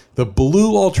 so the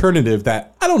blue alternative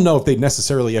that I don't know if they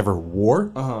necessarily ever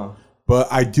wore. But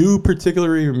I do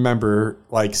particularly remember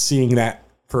like seeing that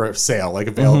for a sale, like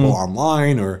available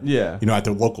online or Yeah. you know, at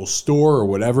the local store or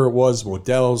whatever it was,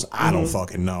 Modell's. I don't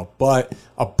fucking know. But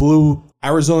a blue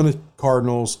Arizona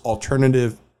Cardinals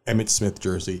alternative Emmitt Smith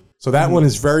jersey. So that one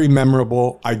is very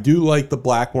memorable. I do like the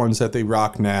black ones that they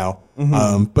rock now.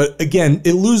 But again,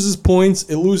 it loses points.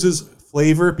 It loses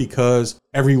flavor because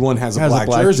everyone has a black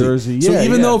jersey. So Yeah,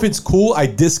 even though if it's cool, I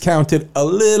discount it a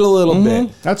little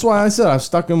bit. That's why I said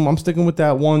I'm sticking with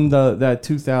that one, that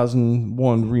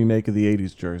 2001 remake of the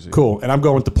 80s jersey. Cool. And I'm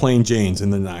going with the plain Janes in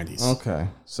the 90s. Okay.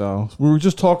 So we were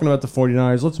just talking about the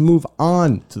 49ers. Let's move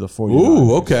on to the 49ers.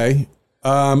 Ooh, okay.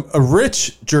 A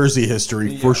rich jersey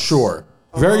history for sure.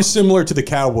 Very similar to the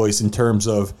Cowboys in terms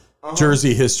of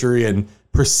jersey history and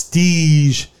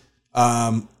prestige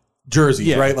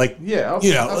jerseys, right? Like, you know,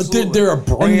 they're a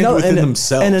brand within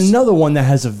themselves. And another one that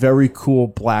has a very cool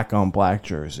black on black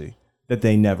jersey that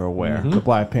they never wear. The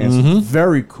Black Panthers.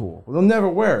 Very cool. They'll never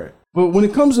wear it. But when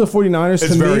it comes to the 49ers, It's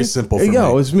to very me, simple for me.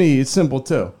 It's me. It's simple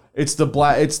too. It's the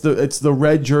black. It's the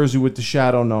red jersey with the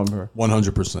shadow number,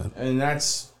 100%. and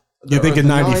that's You think in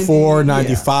 94,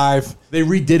 95. Yeah. They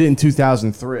redid it in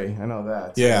 2003. I know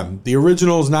that. Yeah. The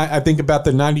originals, I think about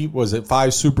the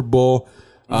 5 Super Bowl.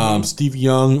 Steve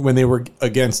Young, when they were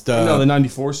against... the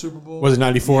 94 Super Bowl? Was it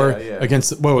 94? Yeah.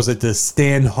 Against, what was it, the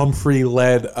Stan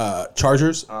Humphrey-led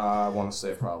Chargers? I want to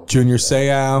say probably. Junior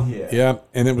Seau. Yeah.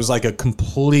 And it was like a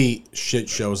complete shit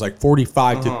show. It was like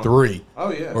 45-3.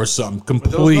 Oh, yeah. Or something.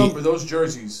 Complete. Those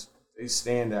jerseys, they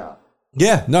stand out.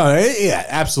 Yeah. No, yeah,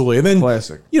 absolutely. And then,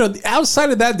 classic. Outside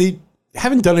of that, they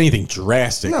haven't done anything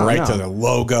drastic, right? To their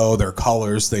logo, their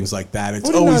colors, things like that. It's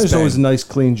always a nice,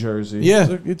 clean jersey.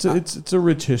 Yeah, it's a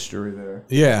rich history there.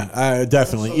 Yeah,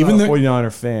 definitely. Even the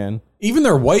 49er fan. Even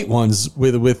their white ones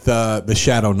with the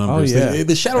shadow numbers. Oh, yeah.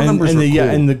 The shadow numbers and were cool.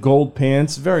 and the gold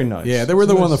pants, very nice. Yeah, they were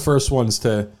one of the first ones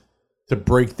to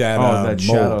break that. That mold,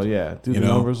 shadow. Yeah, do the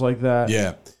numbers like that.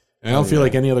 Yeah, and I don't feel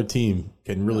like any other team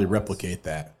can really replicate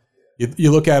that.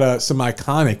 You look at some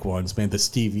iconic ones, man. The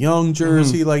Steve Young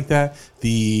jersey like that.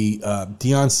 The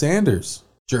Deion Sanders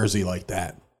jersey like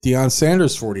that. Deion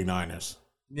Sanders 49ers.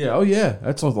 Yeah. Oh, yeah.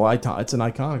 It's an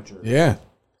iconic jersey. Yeah.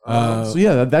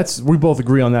 We both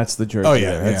agree on that's the jersey. Oh,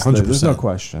 yeah. 100%. There's no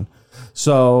question.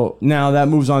 So now that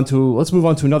moves on to, let's move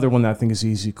on to another one that I think is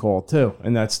easy call too,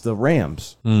 and that's the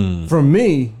Rams. For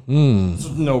me, it's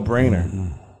a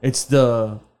no-brainer. It's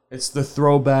the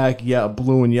throwback,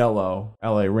 blue and yellow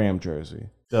LA Ram jersey.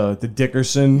 The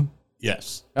Dickerson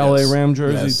LA Ram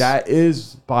jersey. Yes. That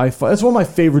is by far, that's one of my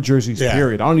favorite jerseys,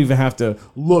 period. I don't even have to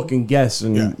look and guess.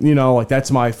 And, that's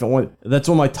one of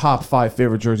my top 5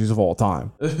 favorite jerseys of all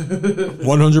time.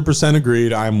 100%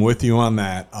 agreed. I'm with you on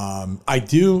that. I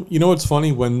do, what's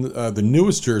funny? When the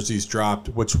newest jerseys dropped,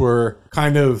 which were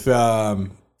kind of a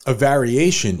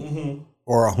variation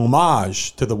or a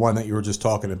homage to the one that you were just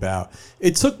talking about.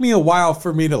 It took me a while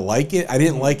for me to like it. I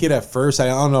didn't like it at first. I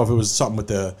don't know if it was something with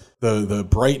the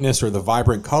brightness or the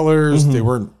vibrant colors. They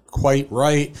weren't quite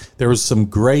right. There was some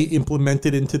gray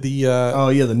implemented into the...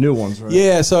 the new ones, right?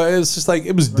 Yeah, so it was just like,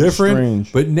 it was different.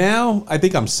 Strange. But now, I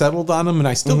think I'm settled on them, and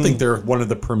I still think they're one of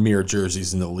the premier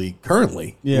jerseys in the league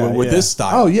currently with this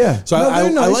style. Oh, yeah. So I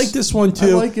like this one,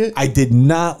 too. I like it. I did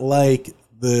not like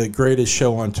the Greatest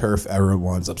Show on Turf era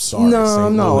ones. I'm sorry. No, St.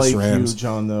 I'm not Louis like Rams. huge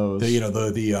on those.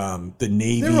 The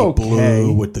navy okay.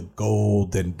 blue with the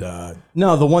gold and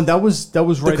no, the one that was right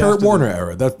the Kurt after Warner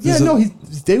era.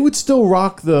 They would still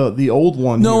rock the old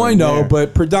one. No, I know,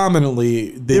 but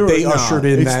predominantly they ushered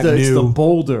in it's the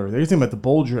Boulder. They're thinking about the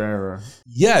Boulder era.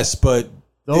 Yes, but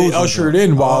they ushered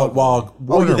in while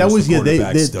Warner was the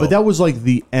quarterback still. But that was like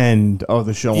the end of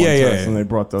the show on Turf when they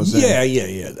brought those in.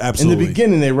 Yeah, absolutely. In the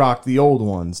beginning, they rocked the old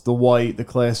ones, the white, the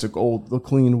classic the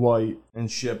clean white and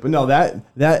shit. But no, that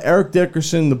Eric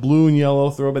Dickerson, the blue and yellow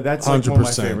throwback, that's like 100%. One of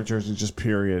my favorite jerseys, just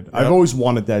period. Yep. I've always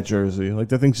wanted that jersey. Like,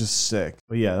 that thing's just sick.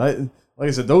 But yeah, like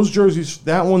I said, those jerseys,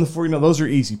 that one, the 49, those are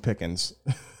easy pickings.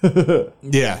 Always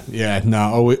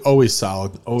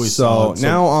solid. Always solid. So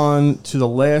now on to the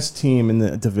last team in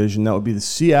the division. That would be the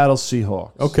Seattle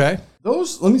Seahawks. Okay.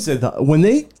 Those, let me say that when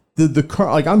they the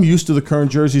current, like, I'm used to the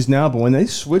current jerseys now, but when they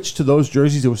switched to those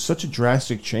jerseys, it was such a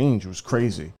drastic change. It was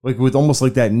crazy. Like, with almost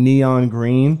like that neon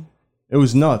green. It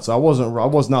was nuts. I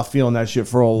was not feeling that shit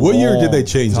for a long time. What year did they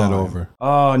change that over?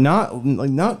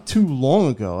 Not too long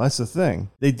ago. That's the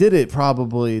thing. They did it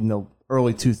probably in the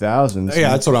early 2000s.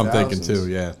 Yeah, that's what I'm thinking too.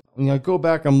 Yeah. When I go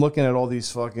back, I'm looking at all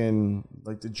these fucking,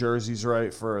 like, the jerseys,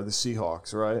 right, for the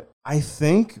Seahawks, right? I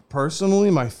think,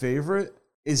 personally, my favorite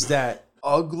is that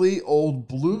ugly old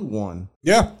blue one.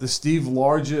 Yeah. The Steve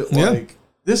Largent,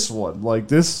 this one. Like,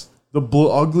 this, the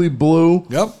ugly blue.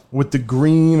 Yep. With the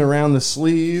green around the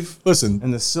sleeve. Listen.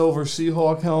 And the silver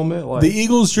Seahawk helmet. Like, the the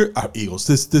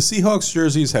Seahawks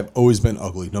jerseys have always been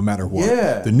ugly, no matter what.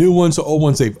 Yeah. The new ones, the old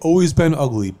ones, they've always been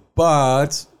ugly.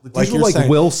 But these were like saying,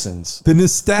 Wilson's. The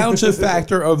nostalgia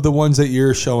factor of the ones that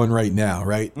you're showing right now,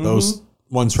 right? Mm-hmm. Those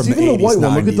ones from the 80s, the white 90s.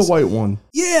 One. Look at the white one.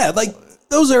 Yeah, like,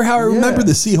 those are how I remember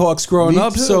the Seahawks growing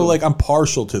up. Too. So, like, I'm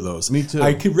partial to those. Me too.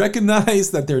 I could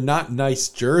recognize that they're not nice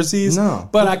jerseys,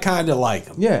 but I kind of like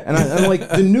them. Yeah, and I like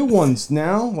the new ones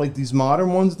now, like these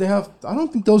modern ones they have. I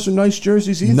don't think those are nice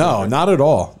jerseys either. No, not at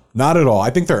all. Not at all.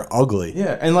 I think they're ugly.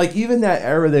 Yeah, and like even that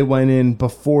era they went in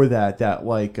before that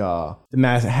like the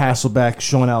Matt Hasselbeck,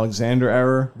 Sean Alexander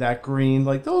era, that green,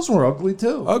 like those were ugly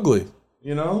too. Ugly.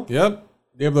 You know? Yep.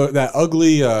 They have that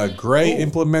ugly gray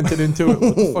implemented into it.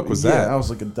 What the fuck was that? I was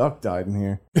like a duck died in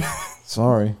here.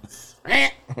 Sorry.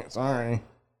 Sorry.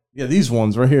 Yeah, these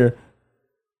ones right here.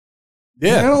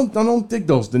 Yeah. I don't dig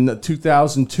those. The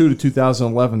 2002 to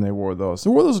 2011 they wore those. They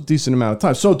wore those a decent amount of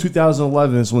time. So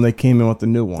 2011 is when they came in with the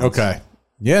new ones. Okay.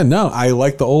 Yeah, no, I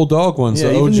like the old dog ones. Yeah,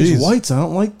 the even OGs. these whites, I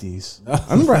don't like these. I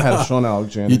remember I had a Sean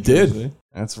Alexander You did. jersey.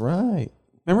 That's right.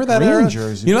 Remember that Green era?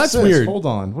 jersey. You know, What's that's this? weird. Hold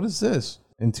on. What is this?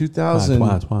 In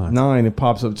 2009, it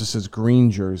pops up, just says green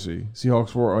jersey.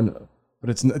 Seahawks wore on, but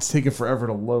it's taken forever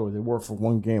to load. They wore it for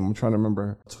one game. I'm trying to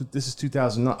remember. This is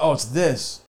 2009. Oh, it's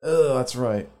this. Oh, that's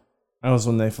right. That was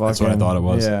when they fucking. That's what I thought it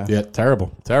was. Yeah.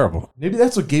 Terrible. Maybe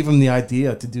that's what gave them the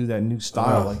idea to do that new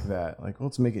style like that. Like,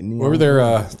 let's make it neon. Whoever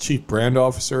their chief brand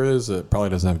officer is, probably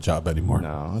doesn't have a job anymore.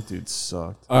 No, that dude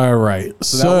sucked. All right.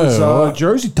 So that was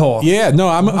Jersey talk. Yeah, no,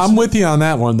 I'm with you on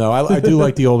that one, though. I do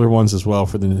like the older ones as well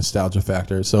for the nostalgia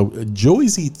factor. So,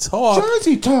 Jersey talk.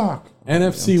 Jersey talk.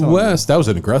 NFC West. That was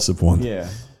an aggressive one. Yeah.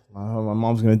 My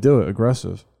mom's going to do it.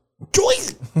 Aggressive.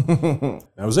 Jersey. That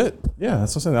was it. Yeah,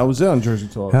 that's what I'm saying. That was it on Jersey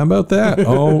Talk. How about that?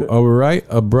 Oh, all right,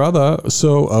 brother.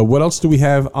 So, what else do we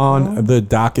have on the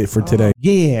docket for today?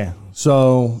 Yeah.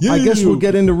 So I guess we'll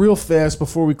get into real fast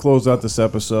before we close out this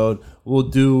episode. We'll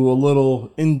do a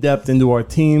little in-depth into our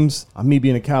teams. Me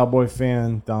being a Cowboy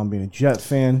fan, Dom being a Jet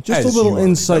fan. Just As a little you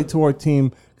insight to our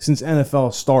team since NFL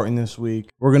is starting this week.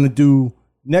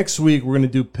 Next week, we're going to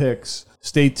do picks.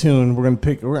 Stay tuned. I'm going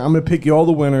to pick you all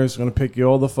the winners. I'm going to pick you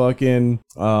all the fucking,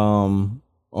 all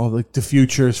the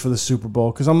futures for the Super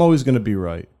Bowl. Because I'm always going to be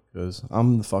right. Because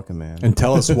I'm the fucking man. And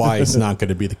tell us why it's not going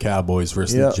to be the Cowboys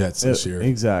versus the Jets this year.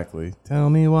 Exactly. Tell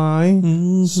me why.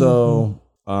 Mm-hmm. So,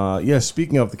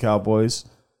 speaking of the Cowboys,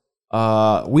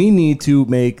 we need to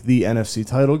make the NFC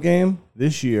title game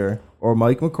this year, or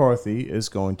Mike McCarthy is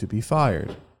going to be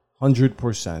fired.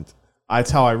 100%. That's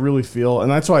how I really feel,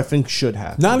 and that's what I think should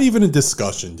happen. Not even a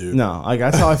discussion, dude. No,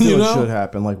 that's how I feel it should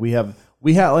happen. Like we have,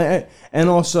 and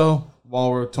also while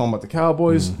we're talking about the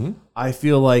Cowboys, I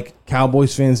feel like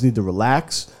Cowboys fans need to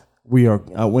relax. We are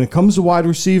when it comes to wide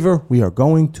receiver, we are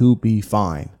going to be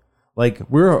fine. Like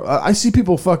I see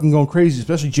people fucking going crazy,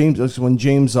 especially James when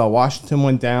James Washington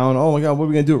went down. Oh my God, what are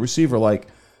we gonna do at receiver? Like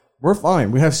we're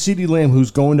fine. We have CeeDee Lamb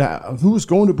who's going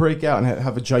to break out and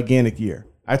have a gigantic year.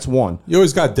 That's one. You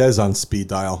always got Dez on speed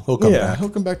dial. He'll come back. He'll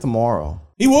come back tomorrow.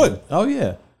 He would. Oh,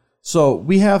 yeah. So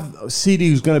we have CD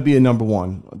who's going to be a number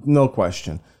one. No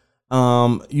question.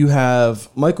 You have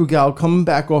Michael Gallup coming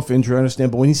back off injury, I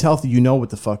understand, but when he's healthy, you know what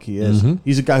the fuck he is. Mm-hmm.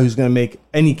 He's a guy who's going to make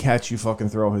any catch you fucking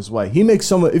throw his way. He makes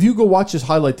if you go watch his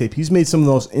highlight tape, he's made some of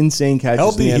those insane catches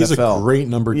healthy, in the he's NFL. A great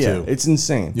number two. It's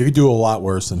insane. You could do a lot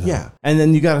worse than him. Yeah. And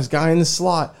then you got this guy in the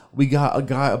slot. We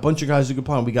got a bunch of guys who can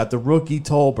play. We got the rookie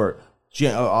Tolbert.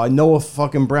 Noah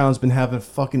fucking Brown's been having a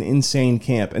fucking insane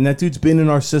camp. And that dude's been in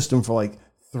our system for like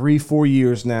 3-4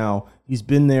 years now. He's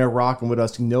been there rocking with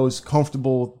us. He knows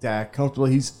comfortable with Dak. Comfortable.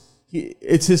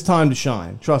 It's his time to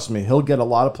shine. Trust me. He'll get a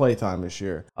lot of play time this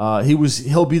year.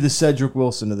 He'll be the Cedric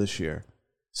Wilson of this year.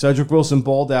 Cedric Wilson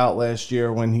balled out last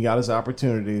year when he got his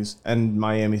opportunities and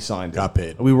Miami signed him. Got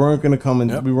paid. We weren't going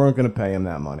to we weren't going to pay him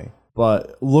that money.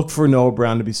 But look for Noah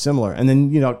Brown to be similar. And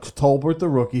then, Tolbert, the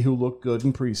rookie, who looked good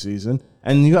in preseason.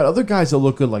 And you got other guys that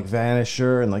look good, like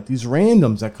Vanisher and like these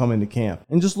randoms that come into camp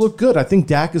and just look good. I think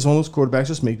Dak is one of those quarterbacks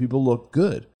just make people look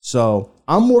good. So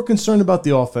I'm more concerned about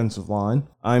the offensive line.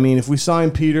 I mean, if we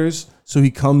sign Peters so he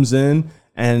comes in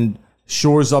and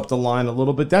shores up the line a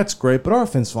little bit, that's great. But our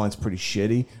offensive line's pretty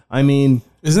shitty. I mean...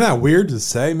 Isn't that weird to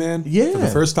say, man? Yeah. For the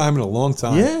first time in a long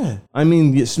time. Yeah. I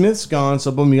mean, Smith's gone, so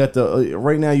boom, you got the as of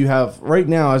right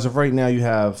now, you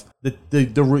have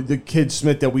the kid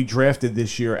Smith that we drafted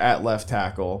this year at left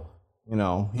tackle.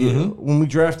 When we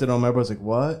drafted him, everybody's like,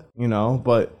 what?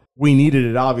 But we needed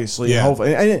it, obviously. Yeah.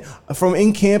 And from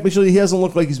in camp, actually, he hasn't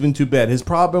looked like he's been too bad. His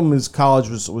problem is college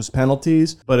was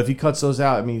penalties, but if he cuts those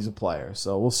out, I mean, he's a player.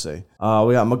 So we'll see. We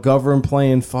got McGovern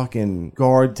playing fucking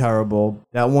guard, terrible.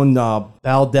 That one,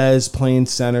 Valdez playing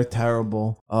center,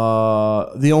 terrible.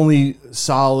 The only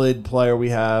solid player we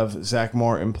have, Zach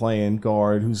Martin playing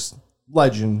guard, who's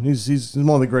legend. He's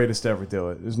one of the greatest to ever do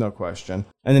it. There's no question.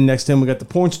 And then next to him, we got the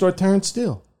porn star Terrence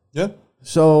Steele. Yep.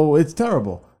 So it's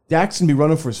terrible. Dak's going to be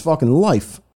running for his fucking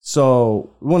life. So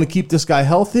we want to keep this guy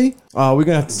healthy. We're going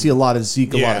to have to see a lot of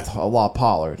Zeke, a lot of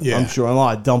Pollard, I'm sure, and a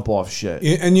lot of dump-off shit.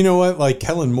 And you know what? Like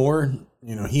Kellen Moore,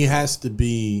 he has to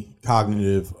be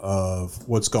cognitive of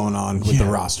what's going on with the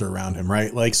roster around him,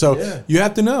 right? Like, so you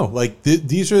have to know, like,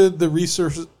 these are the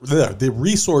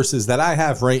resources that I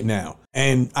have right now.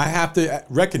 And I have to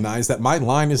recognize that my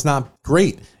line is not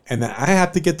great and that I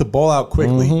have to get the ball out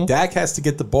quickly. Dak has to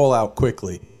get the ball out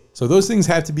quickly. So those things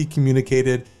have to be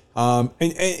communicated. And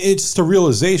it's just a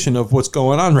realization of what's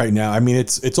going on right now. I mean,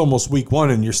 it's almost week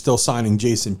 1 and you're still signing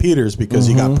Jason Peters because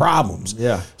you got problems.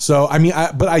 Yeah. So, I mean,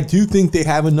 but I do think they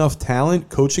have enough talent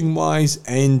coaching wise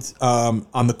and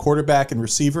on the quarterback and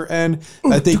receiver end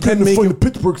that they can make the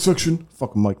Pittsburgh section.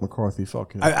 Fucking Mike McCarthy.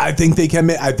 Fuck him. I think they can.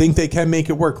 I think they can make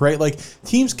it work, right? Like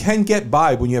teams can get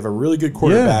by when you have a really good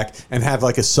quarterback and have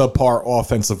like a subpar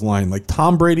offensive line. Like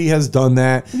Tom Brady has done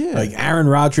that. Yeah. Like Aaron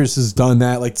Rodgers has done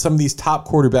that. Like some of these top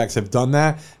quarterbacks have done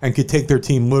that and could take their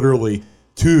team literally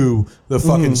to the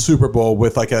fucking Super Bowl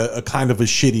with like a kind of a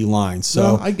shitty line.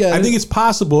 So I get it. I think it's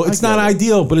possible. It's not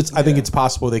ideal, but I think it's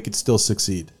possible they could still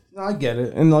succeed. No, I get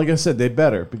it. And like I said, they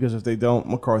better, because if they don't,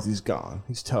 McCarthy's gone.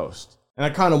 He's toast. And I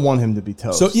kind of want him to be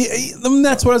toast. So yeah,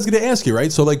 that's what I was going to ask you,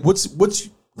 right? So like, what's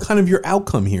kind of your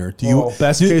outcome here? Do you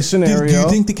best case scenario? Do you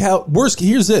think the worst?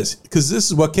 Here's this, because this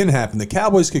is what can happen. The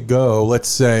Cowboys could go. Let's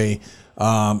say,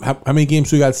 how many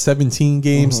games we got? 17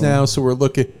 games now. So we're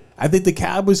looking. I think the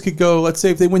Cowboys could go. Let's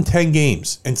say if they win 10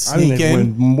 games and sneak in,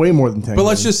 win way more than 10. But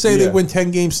let's just say they win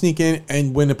 10 games, sneak in,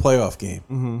 and win a playoff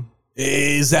game.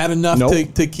 Is that enough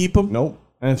to keep them? Nope.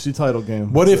 NFC title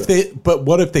game. What if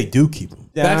they do keep them?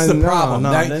 Yeah, That's the problem.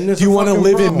 No, do you want to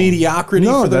live in mediocrity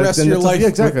for the rest of your life? Yeah,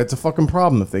 exactly. It's a fucking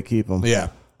problem if they keep him. Yeah.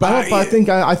 But I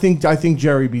think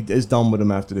Jerry is done with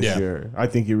him after this year. I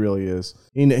think he really is.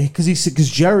 Because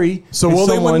Jerry. So will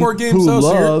they win more games though?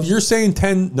 So you're saying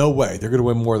 10? No way. They're going to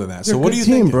win more than that. So what do you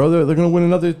think, bro? They're going to win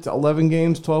another 11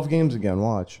 games, 12 games again.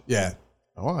 Watch. Yeah.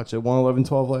 Watch. They won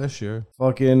 11-12 last year.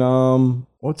 Fucking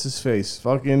what's his face?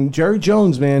 Fucking Jerry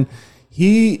Jones, man.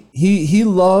 He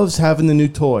loves having the new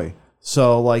toy.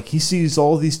 So like he sees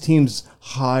all these teams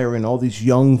hiring all these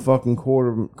young fucking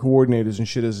coordinators and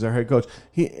shit as their head coach.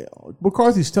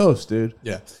 McCarthy's toast, dude.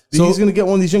 Yeah. So he's gonna get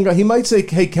one of these young guys. He might say,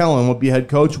 "Hey, Kellen will be head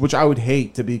coach," which I would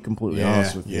hate, to be completely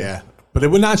honest with you. Yeah. But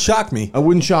it would not shock me. It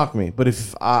wouldn't shock me. But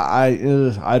if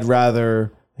I'd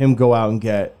rather him go out and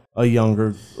get a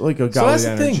younger, like a guy. So that's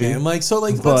with the energy. thing, man. Like, so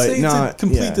like, let's say it's a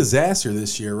complete disaster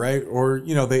this year, right? Or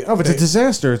they. Oh, if it's a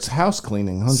disaster, it's house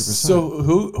cleaning, 100%. So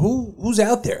who's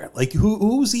out there? Like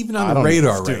who's even on the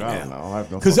radar right now? I don't know. I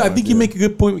have no. Because I think you make a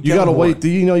good point. With you got to wait.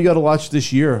 You got to watch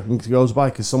this year and it goes by,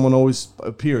 because someone always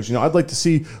appears. I'd like to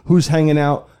see who's hanging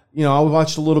out. I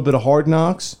watched a little bit of Hard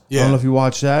Knocks. Yeah. I don't know if you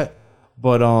watched that.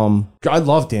 But I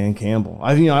love Dan Campbell.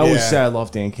 I always say I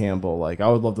love Dan Campbell. Like I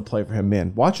would love to play for him.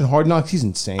 Man, watching Hard Knocks, he's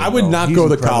insane. I would not go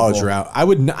the college route. I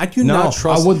would not. I do not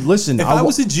trust. I would listen. If I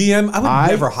was a GM, I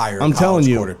would never hire. I'm telling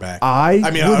you, quarterback. I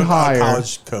would hire a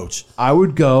college coach. I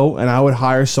would go and I would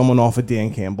hire someone off of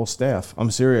Dan Campbell's staff. I'm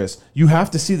serious. You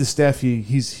have to see the staff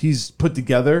he's put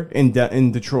together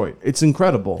in Detroit. It's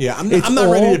incredible. Yeah, I'm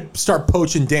not ready to start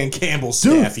poaching Dan Campbell's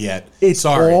staff yet. It's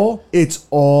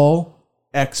all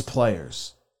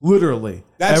ex-players. Literally.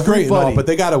 That's great and all, but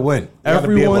they got to win.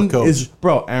 Everyone is,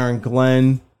 Aaron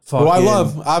Glenn. Who I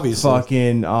love, obviously.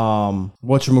 Fucking,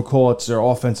 whatchamacallit's their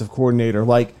offensive coordinator.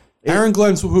 Like, Aaron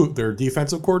Glenn's who? Their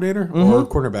defensive coordinator or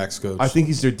cornerbacks coach? I think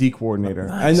he's their D coordinator.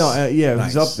 Nice. I know.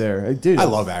 He's up there. Dude, I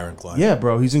love Aaron Glenn. Yeah,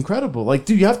 bro. He's incredible. Like,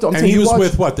 dude, you have to. And he was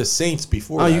with the Saints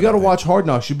before. Oh, you got to watch Hard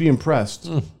Knocks. You'd be impressed.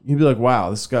 You'd be like, wow,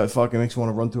 this guy fucking makes you want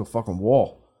to run through a fucking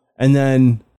wall. And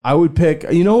then I would pick,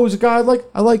 who's a guy I like?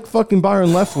 I like fucking Byron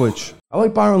Leftwich. I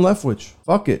like Byron Leftwich.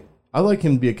 Fuck it. I like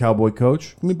him to be a Cowboy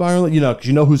coach. Give me Byron, because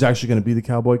who's actually going to be the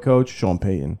Cowboy coach? Sean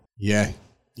Payton. Yeah,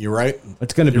 you're right.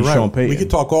 It's going to be Sean Payton. We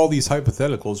could talk all these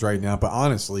hypotheticals right now, but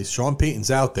honestly, Sean Payton's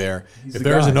out there. If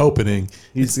there's an opening,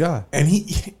 he's the guy. And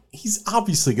he's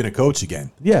obviously going to coach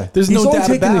again. Yeah. There's no doubt about it. He's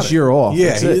only taking this year off.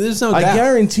 Yeah, there's no doubt. I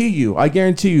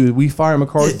guarantee you, we fire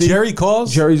McCarthy. Jerry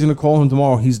calls? Jerry's going to call him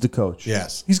tomorrow. He's the coach.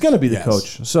 Yes. He's going to be the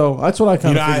coach. So that's what I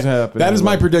kind of think is happening. That is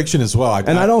my prediction as well. I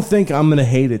don't think I'm going to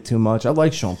hate it too much. I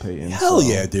like Sean Payton. Hell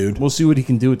yeah, dude. We'll see what he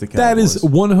can do with the Cowboys. That is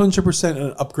 100%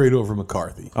 an upgrade over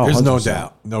McCarthy. Oh, there's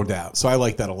 100%. no doubt. So I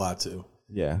like that a lot too.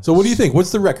 Yeah. So what do you think?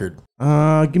 What's the record?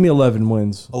 Give me 11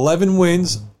 wins. 11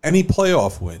 wins. Any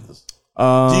playoff wins?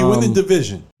 Do you win the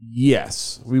division?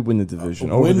 Yes, we win the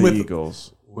division over the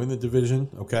Eagles. Win the division,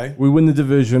 okay. We win the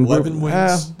division. 11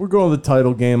 wins. We're going to the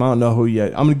title game. I don't know who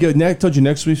yet. I'm going to give. Told you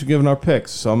next week we're giving our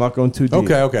picks, so I'm not going too deep.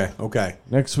 Okay.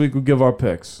 Next week we'll give our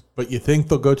picks. But you think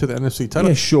they'll go to the NFC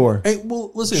title? Yeah, sure. Hey,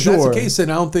 well, listen, if that's the case,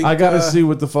 then I don't think... I got to see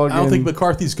what the fucking... I don't think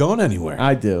McCarthy's going anywhere.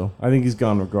 I do. I think he's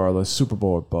gone regardless. Super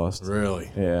Bowl or bust.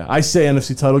 Really? Yeah. I say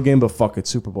NFC title game, but fuck it.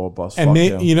 Super Bowl or bust. And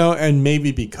and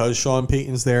maybe because Sean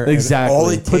Payton's there... Exactly. All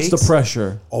it puts takes, the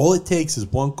pressure. All it takes is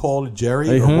one call to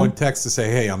Jerry or one text to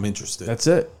say, hey, I'm interested. That's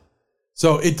it.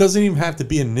 So it doesn't even have to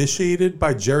be initiated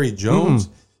by Jerry Jones.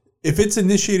 If it's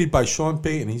initiated by Sean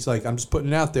Payton, he's like, I'm just putting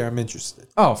it out there. I'm interested.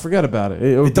 Oh, forget about it.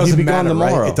 It doesn't be matter, gone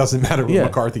tomorrow. right? It doesn't matter what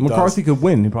McCarthy does. McCarthy could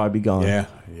win. He'd probably be gone.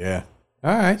 Yeah.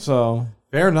 All right. So,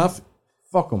 Fair enough.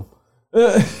 fuck him.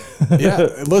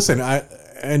 Yeah. Listen,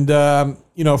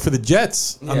 for the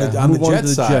Jets on the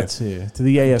Jets side, Jets here to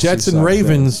the AFC Jets and side,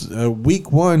 Ravens,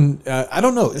 week 1. I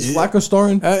don't know. Is Flacco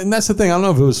starting? And that's the thing. I don't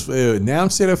know if it was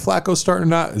announced yet if Flacco's starting or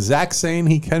not. Zach saying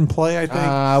he can play, I think.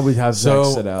 I would have Zach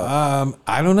sit out.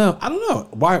 I don't know.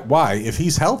 Why? If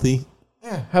he's healthy.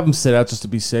 Have him sit out just to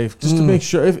be safe, just to make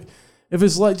sure. If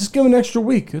it's like, just give him an extra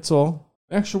week. That's all.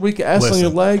 Extra week of S on your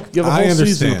leg. You have a whole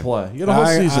season to play. You got a whole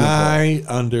season to play. I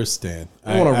understand.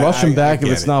 I want to rush him back if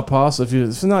it's not possible. If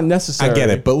it's not necessary. I get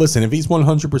it. But listen, if he's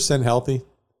 100% healthy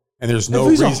and there's no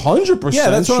if he's reason. 100%, yeah,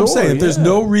 that's what I'm saying. If there's yeah.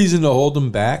 no reason to hold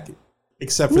him back,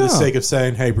 except for the sake of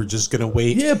saying, hey, we're just going to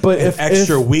wait an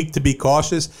extra week to be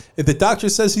cautious. If the doctor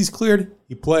says he's cleared,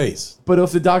 he plays. But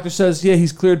if the doctor says, yeah,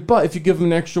 he's cleared, but if you give him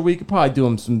an extra week, it'd probably do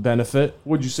him some benefit.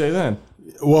 What'd you say then?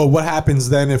 Well, what happens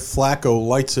then if Flacco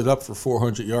lights it up for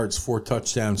 400 yards, 4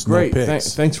 touchdowns, Great. no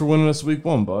picks? Thanks for winning us week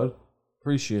 1, bud.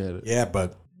 Appreciate it. Yeah,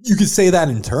 but you could say that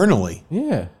internally.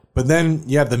 Yeah. But then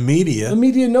you have the media. The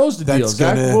media knows the deal.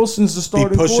 Zach Wilson's the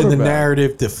starting quarterback. Be pushing the quarterback.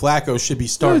 narrative that Flacco should be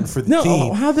starting for the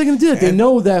team. How are they going to do it? They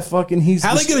know that fucking he's...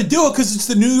 How are they going to do it? Because it's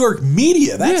the New York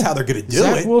media. That's how they're going to do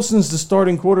Zach it. Wilson's the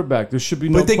starting quarterback. There should be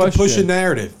no question. But they can push a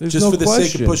narrative There's just no for the question.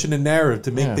 sake of pushing a narrative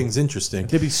to make things interesting.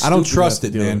 They'd be I don't stupid trust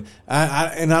enough it, to do man.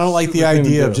 I don't like the Stupid thing to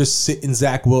idea do. of just sitting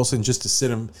Zach Wilson just to sit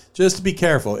him, just to be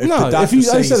careful. If No, the if doctor he-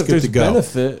 says I he's said if good there's to go,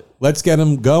 benefit. let's get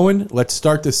him going. Let's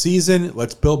start the season.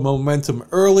 Let's build momentum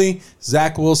early.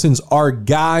 Zach Wilson's our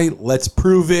guy. Let's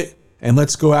prove it, and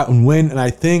let's go out and win. And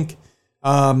I think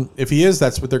if he is,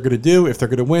 that's what they're going to do. If they're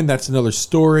going to win, that's another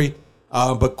story.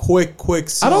 But quick.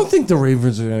 I don't think the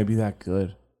Ravens are going to be that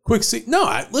good. Listen,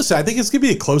 I think it's going to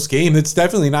be a close game. It's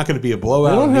definitely not going to be a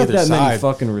blowout They don't on have either that many side.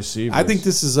 fucking receivers. I think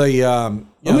this is a.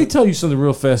 Let me tell you something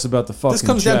real fast about the fucking This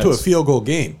comes Jets. down to a field goal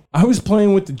game. I was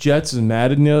playing with the Jets in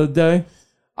Madden the other day.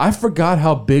 I forgot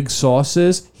how big Sauce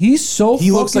is. He's so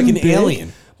He looks like fucking an big,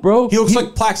 alien. bro. He looks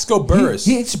like Plaxico Burress.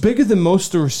 He's bigger than most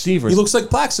of the receivers. He looks like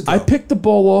Plaxico. I picked the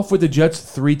ball off with the Jets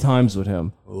 3 times with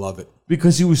him Love it.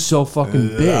 because he was so fucking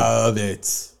big. Love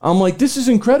it. I'm like, this is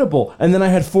incredible. And then I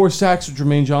had 4 sacks with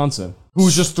Jermaine Johnson, who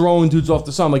was just throwing dudes off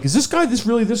the side. I'm like, is this guy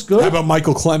really this good? How about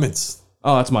Michael Clemens?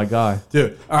 Oh, that's my guy.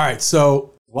 Dude. All right,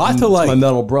 so lot to It's like. my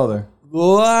metal brother.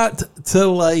 Lot to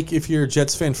like if you're a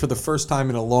Jets fan for the first time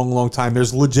in a long time.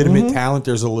 There's legitimate talent.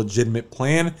 There's a legitimate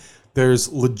plan.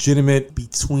 There's legitimate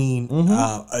between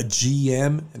a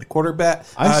GM and a quarterback.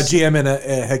 GM and a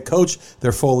head coach.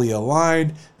 They're fully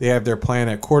aligned. They have their plan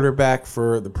at quarterback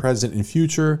for the present and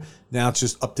future. Now it's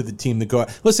just up to the team to go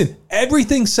out. Listen,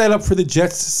 everything's set up for the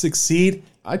Jets to succeed.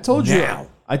 I told now. you.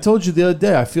 I told you the other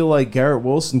day, I feel like Garrett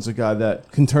Wilson's a guy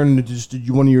that can turn into just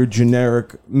one of your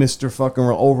generic Mr. fucking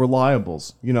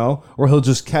reliables, you know? Or he'll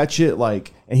just catch it,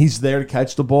 and he's there to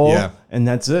catch the ball, and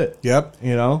that's it. Yep.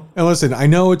 You know? And listen, I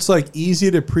know it's easy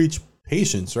to preach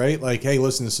patience, right? Like, hey,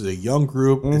 listen, this is a young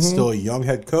group. It's still a young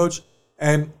head coach.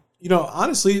 And,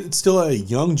 honestly, it's still a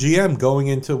young GM going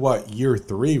into year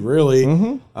 3, really.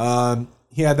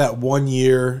 He had that 1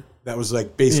 year that was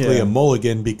basically a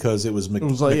mulligan because it was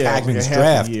McCagman's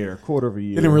draft. Quarter of a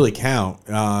year. Didn't really count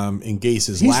in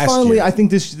Gase's He's last finally, year. I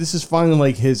think this is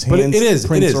finally his But hands. it is.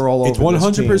 Are all It's over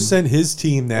 100% his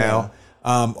team now.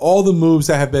 All the moves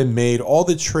that have been made, all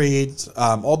the trades,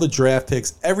 all the draft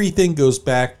picks, everything goes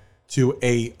back to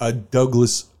a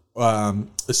Douglas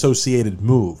associated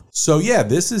move. So yeah,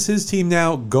 this is his team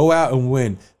now. Go out and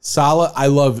win. Saleh, I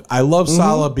love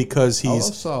Saleh because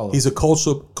he's a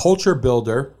culture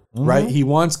builder. Right, he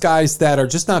wants guys that are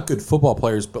just not good football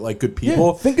players, but good people.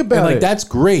 Yeah, think about it. That's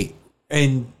great.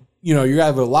 And you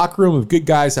have a locker room of good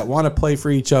guys that want to play for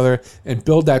each other and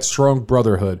build that strong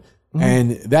brotherhood.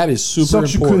 And that is super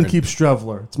Sucks important. you couldn't keep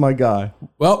Strevler. It's my guy.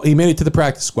 Well, he made it to the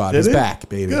practice squad. He's he? back,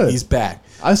 baby. Good. He's back.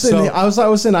 I was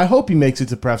saying, I hope he makes it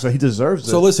to prep, so he deserves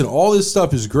it. So listen, all this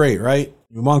stuff is great, right?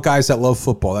 You want guys that love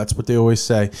football. That's what they always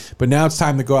say. But now it's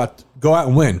time to go out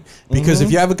and win. Because if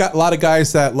you have a lot of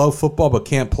guys that love football but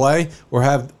can't play, or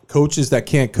have coaches that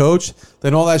can't coach,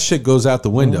 then all that shit goes out the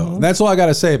window. And that's all I got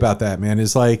to say about that, man.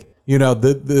 Is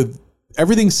the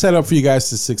everything's set up for you guys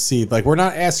to succeed. We're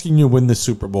not asking you to win the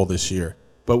Super Bowl this year,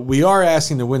 but we are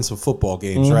asking to win some football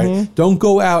games, right? Don't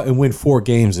go out and win 4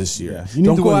 games this year. You need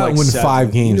Don't to go win out and win 7.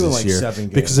 5 games You need to this win year. 7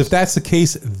 games. Because if that's the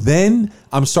case, then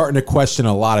I'm starting to question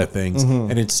a lot of things.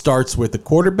 And it starts with the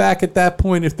quarterback at that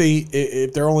point. If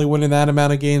they're only winning that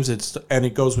amount of games, and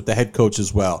it goes with the head coach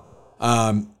as well.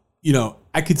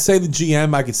 I could say the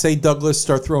GM, I could say Douglas,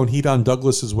 start throwing heat on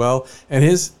Douglas as well, and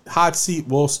his hot seat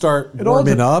will start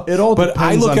warming up. It all but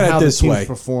I depends look on at how it this the team's way.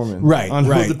 performing. Right, on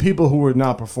right. who the people who are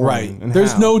not performing. Right. And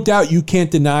There's how. no doubt you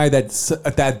can't deny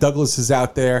that Douglas is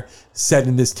out there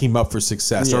setting this team up for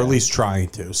success, or Yeah. at least trying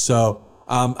to. So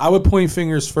I would point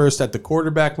fingers first at the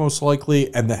quarterback, most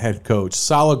likely, and the head coach.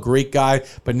 Solid, great guy,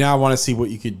 but now I want to see what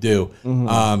you could do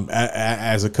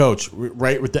as a coach,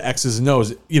 right, with the X's and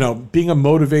O's. You know, being a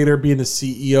motivator, being a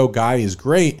CEO guy is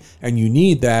great, and you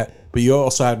need that, but you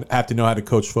also have to know how to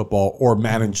coach football or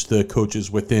manage the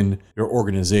coaches within your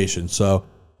organization. So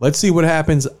let's see what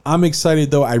happens. I'm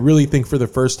excited, though. I really think for the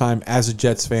first time as a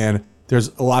Jets fan, there's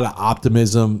a lot of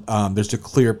optimism. There's a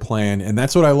clear plan, and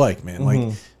that's what I like,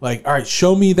 man. Like, all right,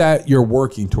 show me that you're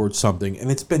working towards something.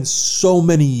 And it's been so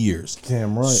many years.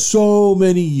 Damn right. So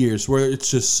many years where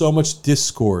it's just so much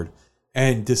discord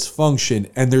and dysfunction,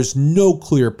 and there's no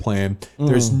clear plan.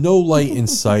 There's no light in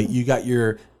sight. You got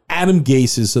your Adam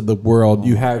Gases of the world.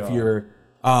 You have your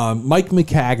Mike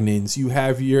McCagnons. You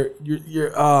have your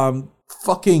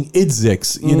fucking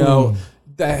Idzik, you know,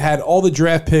 that had all the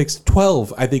draft picks,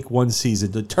 12, I think, one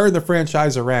season to turn the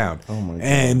franchise around. Oh my God.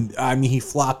 And I mean, he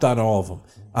flopped on all of them.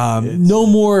 No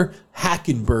more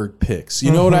Hackenberg picks.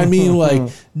 You know what I mean?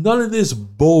 Like, none of this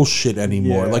bullshit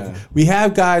anymore. Yeah. Like, we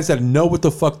have guys that know what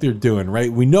the fuck they're doing,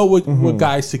 right? We know what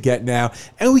guys to get now,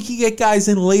 and we can get guys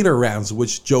in later rounds,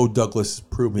 which Joe Douglas has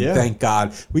proven, thank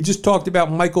God. We just talked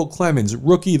about Michael Clemens,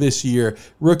 rookie this year,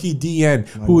 rookie DN,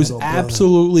 who is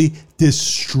absolutely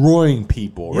destroying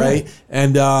people, right?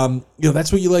 And, you know,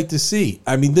 that's what you like to see.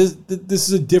 I mean, this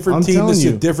is a different team. This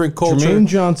is a different culture. Jermaine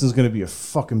Johnson's going to be a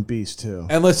fucking beast, too.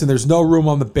 And listen, there's no room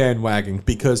on the bandwagon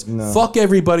because fuck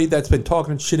everybody that's been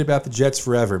talking shit about the Jets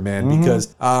forever, man. Because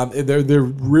they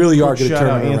really are going to Shout turn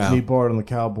out it around. Anthony Bard on the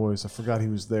Cowboys. I forgot he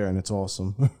was there, and it's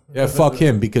awesome. Yeah, fuck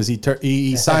him because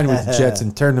he signed with the Jets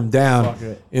and turned them down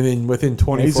within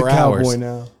 24 He's a hours. Cowboy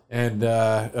now. And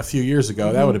a few years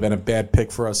ago, that would have been a bad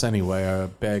pick for us anyway, a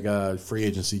bad free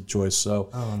agency choice. So,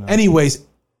 anyways,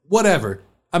 whatever.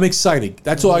 I'm excited.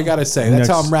 That's all I got to say. That's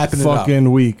how I'm wrapping it up.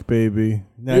 Fucking week, baby.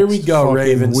 Here we go,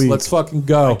 Ravens. Week. Let's fucking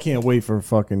go. I can't wait for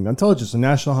fucking. I told you, it's a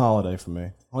national holiday for me.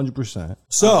 100%.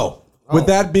 So, with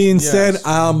that being said,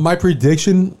 my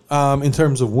prediction in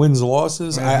terms of wins and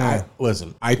losses, I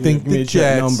listen. I think the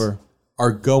Jets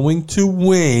are going to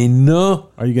win.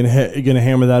 Are you gonna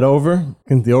hammer that over?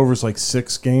 The over's like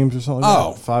 6 games or something.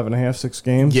 Like that? 5.5, 6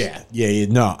 games. Yeah.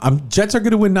 No, Jets are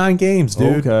going to win 9 games,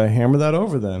 dude. Okay, hammer that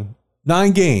over then.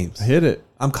 9 games. Hit it.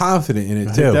 I'm confident in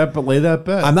it too. But lay that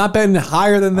bet. I'm not betting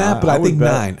higher than that, but I think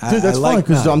 9. Dude, that's fine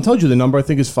because I'm telling you the number I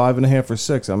think is 5.5 or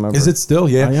 6. I remember. Is it still?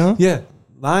 Yeah. Yeah.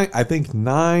 9. I think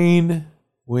 9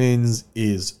 wins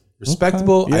is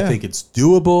respectable. Okay, yeah. I think it's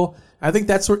doable. I think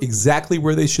that's exactly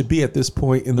where they should be at this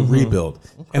point in the rebuild.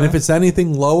 And if it's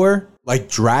anything lower, like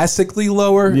drastically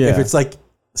lower, if it's like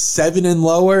 7 and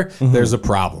lower, there's a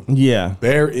problem. Yeah.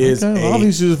 There is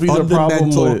obviously there's either a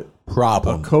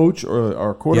problem. A coach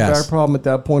or a quarterback problem at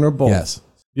that point or both. Yes.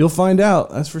 You'll find out,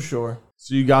 that's for sure.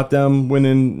 So you got them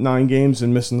winning 9 games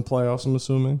and missing the playoffs, I'm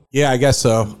assuming? Yeah, I guess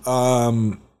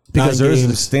so. Because there's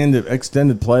extended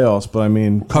playoffs, but I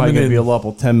mean, probably going to be a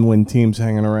couple 10-win teams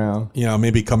hanging around. You know,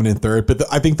 maybe coming in third. But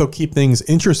I think they'll keep things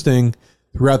interesting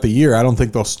throughout the year. I don't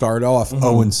think they'll start off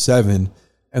 0-7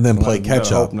 and then play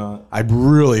catch up. Hope not. I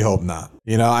really hope not.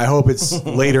 You know, I hope it's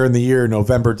later in the year,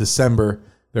 November, December.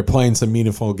 They're playing some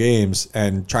meaningful games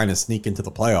and trying to sneak into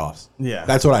the playoffs. Yeah.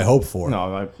 That's what I hope for.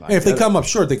 No, if they come up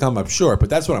short, they come up short. But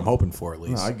that's what I'm hoping for, at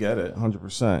least. No, I get it.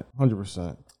 100%.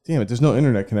 100%. Damn it, there's no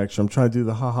internet connection. I'm trying to do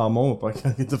the haha moment, but I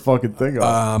can't get the fucking thing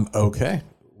off. Okay.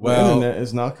 Well, the internet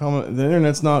is not coming. The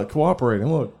internet's not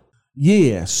cooperating. Look.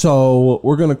 Yeah, so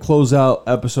we're going to close out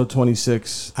episode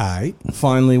 26. All right.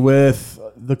 Finally with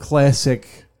the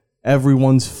classic,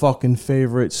 everyone's fucking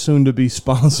favorite, soon to be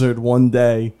sponsored one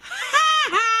day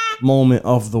moment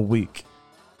of the week.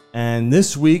 And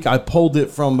this week, I pulled it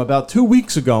from about 2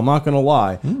 weeks ago, I'm not going to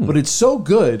lie. But it's so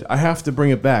good, I have to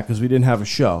bring it back because we didn't have a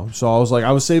show. So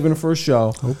I was saving it for a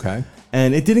show. Okay.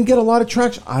 And it didn't get a lot of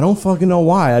traction. I don't fucking know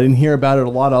why. I didn't hear about it a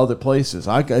lot of other places.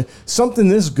 Something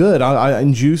this good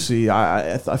and juicy,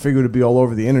 I figured it'd be all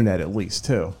over the internet at least,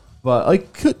 too. But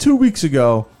like 2 weeks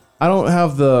ago, I don't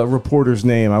have the reporter's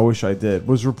name. I wish I did. He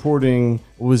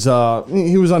was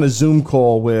on a Zoom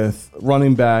call with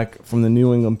running back from the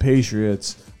New England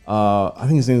Patriots. I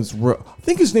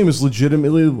think his name is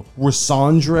legitimately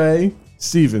Rhamondre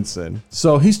Stevenson.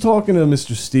 So he's talking to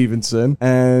Mr. Stevenson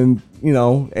and, you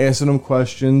know, asking him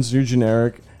questions. You're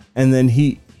generic. And then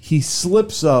he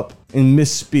slips up and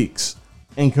misspeaks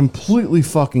and completely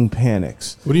fucking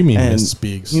panics. What do you mean And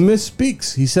misspeaks? He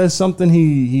misspeaks. He says something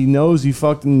he knows he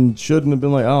fucking shouldn't have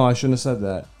been like, oh, I shouldn't have said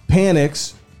that.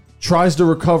 Panics, tries to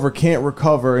recover, can't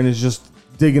recover, and is just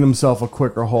digging himself a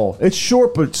quicker hole. It's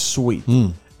short but sweet.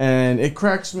 And it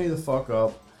cracks me the fuck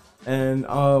up. And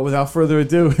without further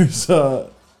ado, here's the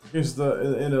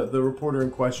reporter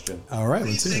in question. All right, What do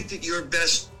you let's see. think that your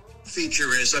best feature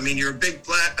is? I mean, you're a big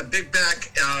back.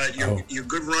 You're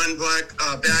good run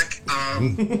back.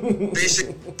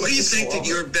 Basic. What do you think that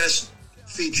your best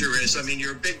feature is? I mean,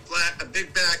 you're a big back.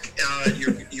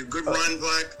 You're good run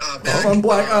back. I'm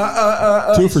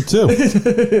black. 2 for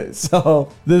 2.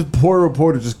 So this poor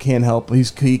reporter just can't help.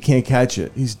 He can't catch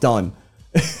it. He's done.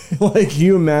 Like, can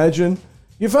you imagine?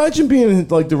 If I imagine being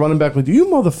like the running back, like, do you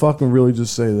motherfucking really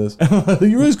just say this?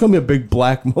 You really just call me a big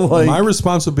black? Like, My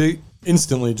response would be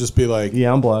instantly just be like,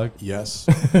 yeah, I'm black. yes,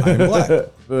 I'm black.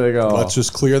 There you go. Let's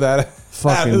just clear that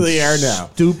out of the air now.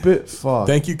 Stupid fuck.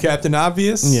 Thank you, Captain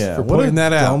Obvious, Yeah, for what pointing a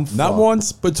that out. dumb Not fuck.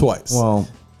 once, but twice. Well,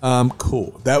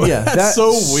 Cool. that's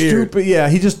so weird. Stupid. Yeah,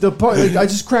 he just the part. Like, I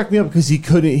just cracked me up because he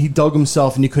couldn't. He dug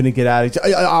himself and he couldn't get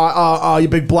out. You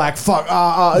big black fuck.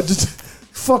 Just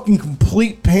fucking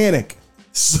complete panic.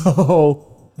 So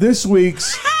this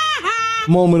week's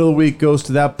moment of the week goes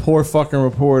to that poor fucking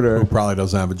reporter Who probably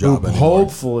doesn't have a job who anymore.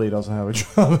 hopefully doesn't have a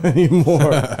job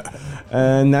anymore.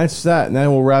 And that's that. And then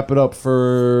we'll wrap it up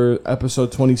for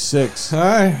episode 26. All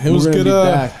right, it We're was gonna good. be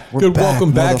back. We're Good back,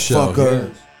 welcome back show. motherfucker.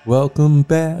 Yeah. Welcome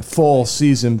back, Fall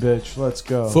season, bitch. Let's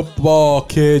go. football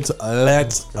kids.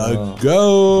 Let's go.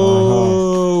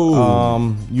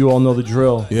 You all know the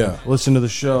drill. Yeah. Listen to the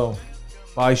show.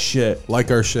 Buy shit. Like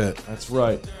our shit. That's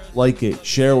right. Like it.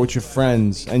 Share it with your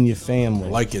friends and your family.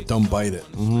 Like it. Don't bite it.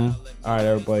 All right,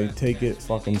 everybody. Take it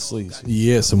fucking sleazy.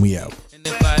 Yes, and we out.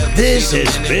 This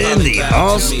has been the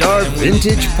All-Star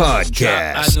Vintage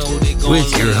Podcast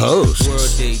with your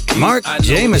hosts, Mark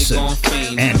Jameson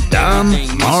and Dom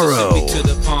Morrow.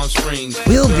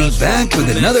 We'll be back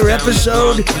with another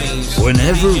episode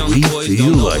whenever we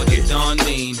feel like it.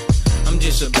 I'm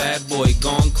just a bad boy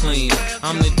gone clean.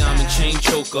 I'm the diamond chain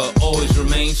choker, always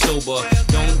remain sober.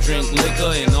 Don't drink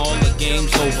liquor and all the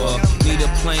game's over. Need a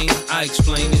plane, I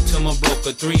explained it to my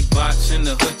broker. 3 bots in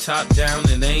the hood, top down,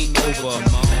 and ain't over.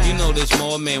 You know there's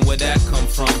more, man, where that come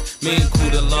from? Me and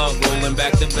Kuda Love rolling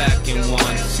back to back in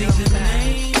one. See, the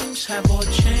names have all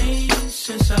changed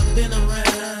since I've been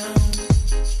around,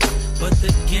 but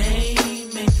the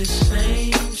game ain't the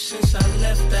same since I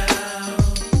left that